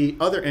 you can see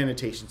other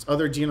annotations,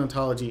 other gene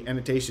ontology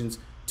annotations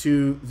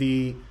to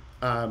the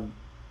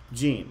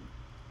gene.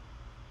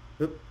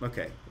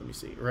 Okay, let me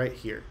see, right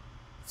here.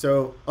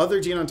 So other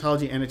gene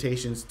ontology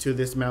annotations to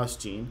this mouse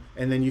gene,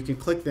 and then you can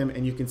click them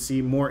and you can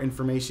see more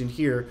information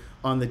here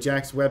on the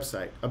JAX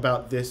website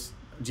about this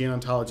gene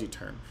ontology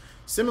term.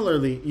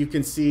 Similarly, you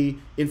can see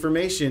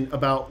information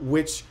about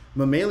which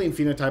mammalian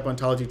phenotype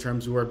ontology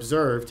terms were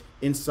observed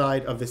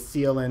inside of the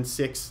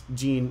CLN6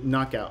 gene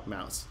knockout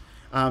mouse.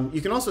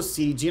 You can also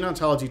see gene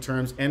ontology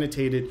terms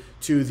annotated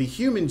to the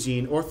human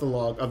gene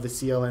ortholog of the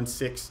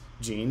CLN6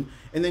 gene.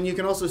 And then you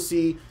can also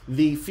see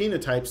the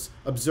phenotypes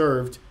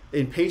observed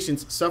in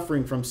patients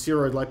suffering from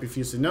ceroid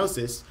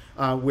lipofuscinosis,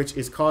 which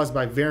is caused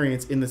by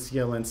variants in the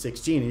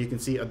CLN6 gene. And you can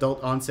see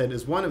adult onset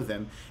is one of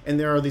them. And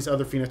there are these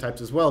other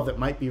phenotypes as well that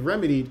might be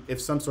remedied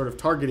if some sort of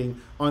targeting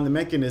on the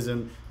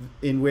mechanism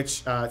in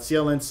which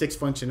CLN6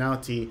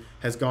 functionality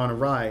has gone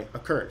awry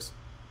occurs.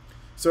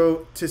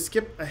 So to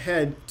skip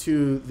ahead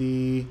to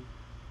the,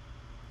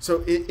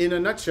 so in a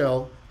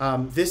nutshell,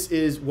 this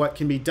is what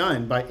can be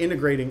done by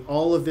integrating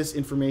all of this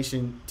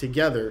information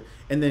together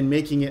and then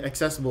making it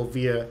accessible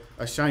via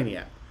a Shiny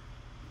app.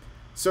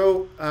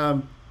 So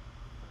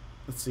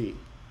let's see.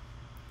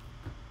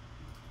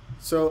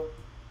 So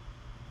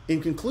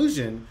in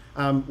conclusion,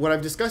 what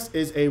I've discussed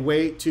is a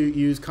way to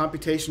use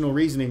computational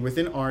reasoning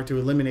within R to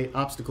eliminate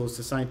obstacles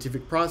to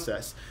scientific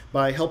process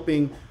by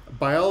helping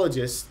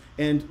biologists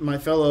and my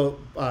fellow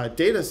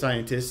data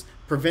scientists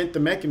prevent the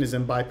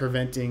mechanism by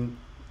prevent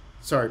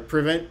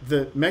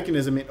the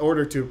mechanism in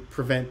order to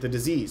prevent the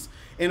disease.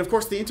 And of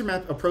course, the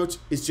Intermap approach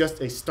is just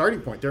a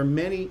starting point. There are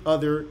many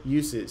other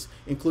uses,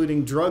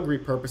 including drug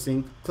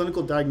repurposing,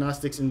 clinical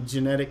diagnostics in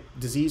genetic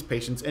disease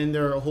patients, and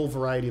there are a whole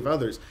variety of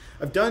others.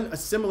 I've done a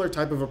similar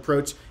type of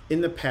approach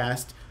in the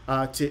past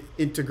to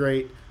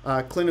integrate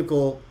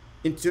multiomic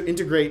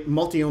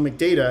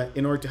data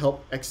in order to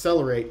help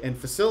accelerate and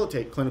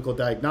facilitate clinical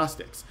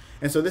diagnostics.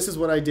 And so this is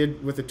what I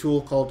did with a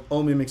tool called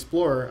OMIM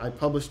Explorer. I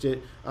published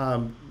it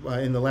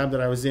in the lab that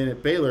I was in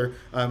at Baylor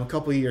a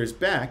couple of years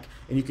back,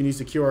 and you can use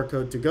the QR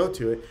code to go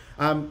to it,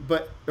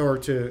 or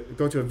to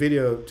go to a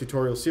video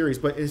tutorial series.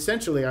 But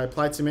essentially, I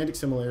applied semantic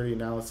similarity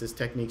analysis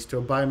techniques to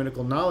a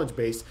biomedical knowledge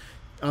base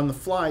on the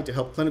fly to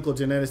help clinical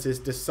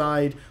geneticists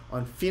decide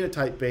on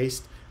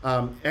phenotype-based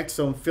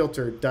exome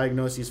filter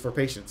diagnoses for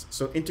patients.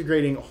 So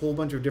integrating a whole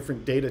bunch of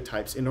different data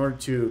types in order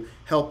to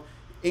help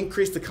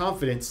increase the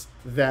confidence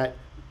that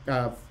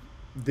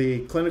the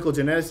clinical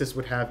geneticist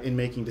would have in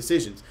making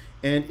decisions.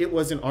 And it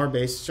was an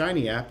R-based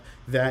Shiny app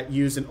that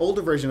used an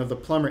older version of the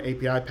Plumber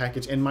API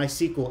package and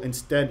MySQL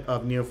instead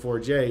of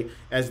Neo4j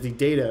as the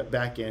data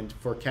backend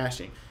for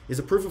caching. It's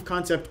a proof of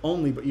concept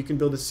only, but you can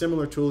build a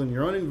similar tool in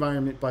your own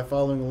environment by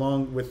following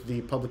along with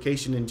the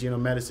publication in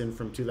Genome Medicine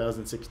from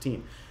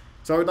 2016.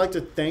 So I would like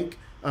to thank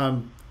a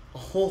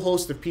whole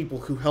host of people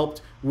who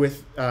helped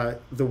with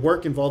the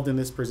work involved in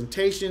this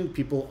presentation,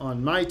 people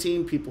on my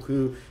team, people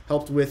who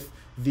helped with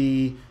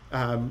the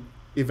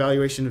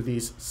evaluation of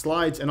these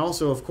slides, and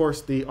also, of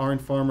course, the RN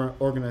Pharma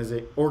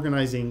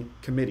organizing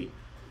committee.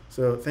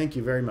 So thank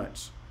you very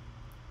much.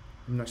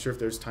 I'm not sure if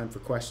there's time for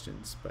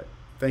questions, but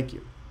thank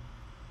you.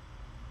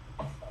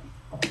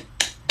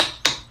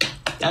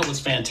 That was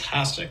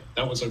fantastic.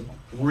 That was a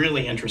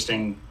really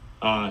interesting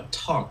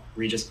talk,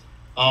 Regis.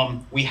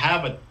 We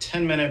have a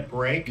 10-minute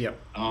break, yep.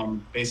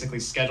 Basically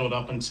scheduled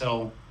up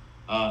until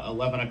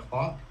 11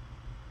 o'clock.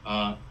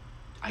 I'm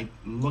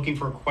looking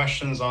for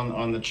questions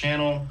on the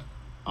channel.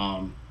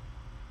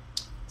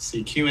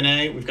 See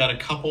Q&A, we've got a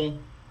couple.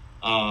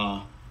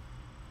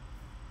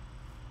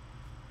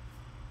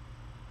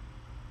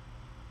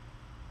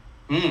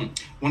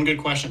 One good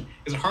question.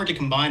 Is it hard to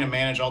combine and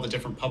manage all the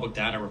different public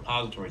data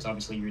repositories?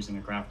 Obviously, you're using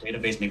a graph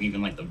database, maybe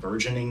even like the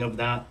versioning of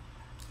that.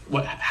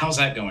 How's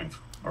that going?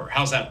 Or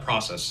how's that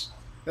process?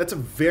 That's a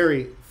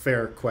very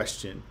fair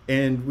question.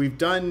 And we've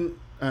done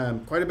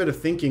quite a bit of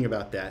thinking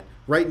about that.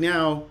 Right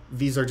now,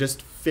 these are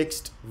just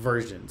fixed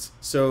versions.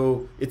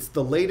 So it's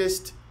the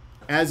latest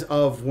as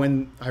of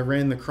when I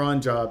ran the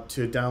cron job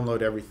to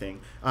download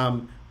everything.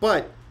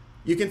 But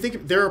you can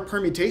think there are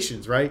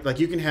permutations, right? Like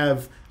you can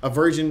have a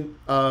version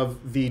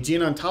of the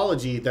gene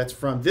ontology that's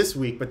from this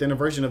week, but then a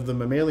version of the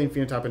Mammalian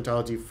Phenotype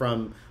Ontology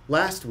from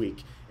last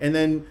week. And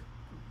then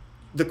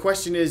the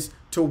question is,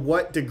 to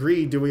what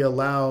degree do we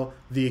allow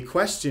the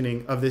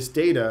questioning of this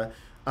data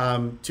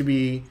to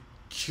be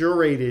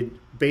curated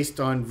based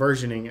on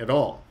versioning at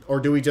all? Or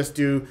do we just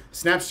do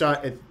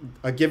snapshot at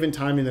a given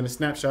time and then a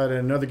snapshot at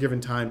another given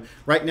time?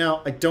 Right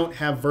now, I don't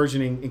have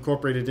versioning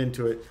incorporated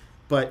into it,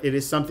 but it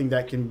is something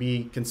that can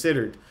be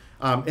considered.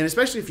 And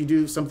especially if you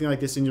do something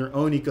like this in your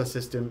own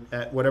ecosystem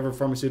at whatever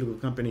pharmaceutical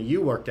company you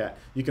work at,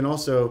 you can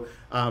also,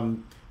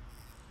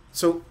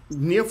 so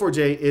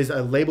Neo4j is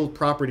a labeled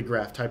property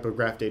graph type of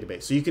graph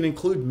database. So you can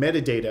include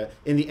metadata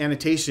in the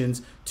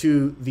annotations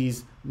to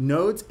these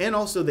nodes and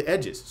also the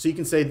edges. So you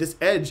can say this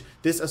edge,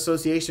 this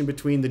association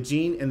between the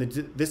gene and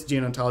this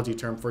gene ontology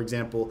term, for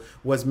example,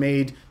 was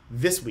made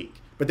this week.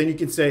 But then you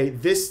can say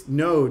this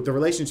node, the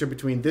relationship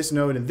between this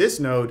node and this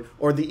node,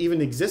 or the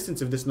even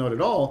existence of this node at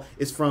all,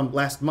 is from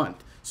last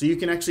month. So you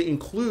can actually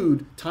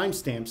include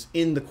timestamps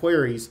in the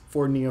queries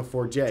for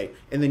Neo4j.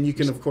 And then you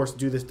can, of course,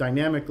 do this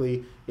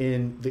dynamically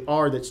in the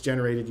R that's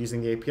generated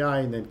using the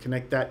API and then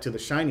connect that to the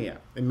Shiny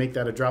app and make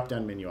that a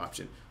drop-down menu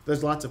option.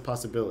 There's lots of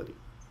possibility.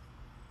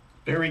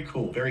 Very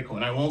cool, very cool.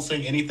 And I won't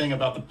say anything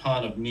about the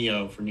pun of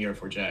Neo for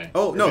Neo4j.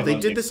 Oh, no, they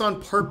did this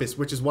on purpose,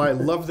 which is why I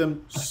love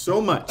them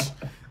so much.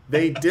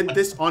 They did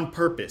this on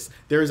purpose.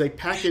 There is a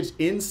package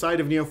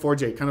inside of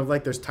Neo4j, kind of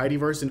like there's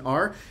tidyverse in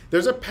R.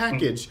 There's a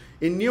package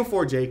in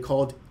Neo4j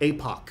called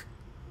APOC.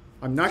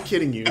 I'm not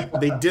kidding you.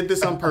 They did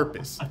this on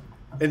purpose.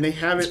 And they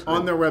have it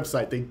on their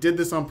website. They did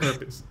this on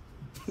purpose.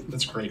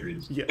 That's great,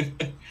 Regis. Yeah.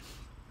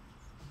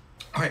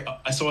 All right,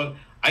 so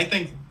I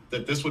think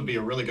that this would be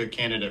a really good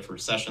candidate for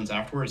sessions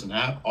afterwards and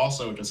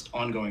also just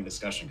ongoing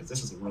discussion, because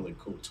this is a really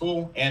cool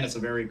tool and it's a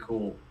very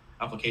cool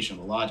application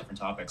of a lot of different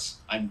topics.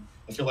 I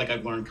feel like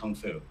I've learned Kung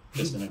Fu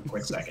just in a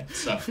quick second.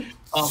 So,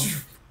 so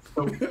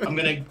I'm going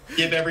to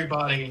give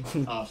everybody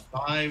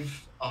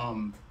 5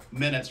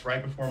 minutes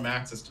right before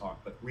Max's talk.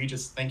 But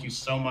Regis, thank you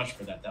so much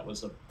for that. That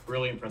was a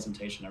brilliant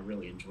presentation. I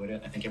really enjoyed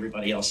it. I think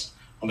everybody else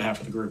on behalf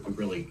of the group would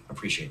really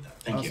appreciate that.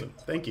 Thank you.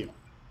 Thank you.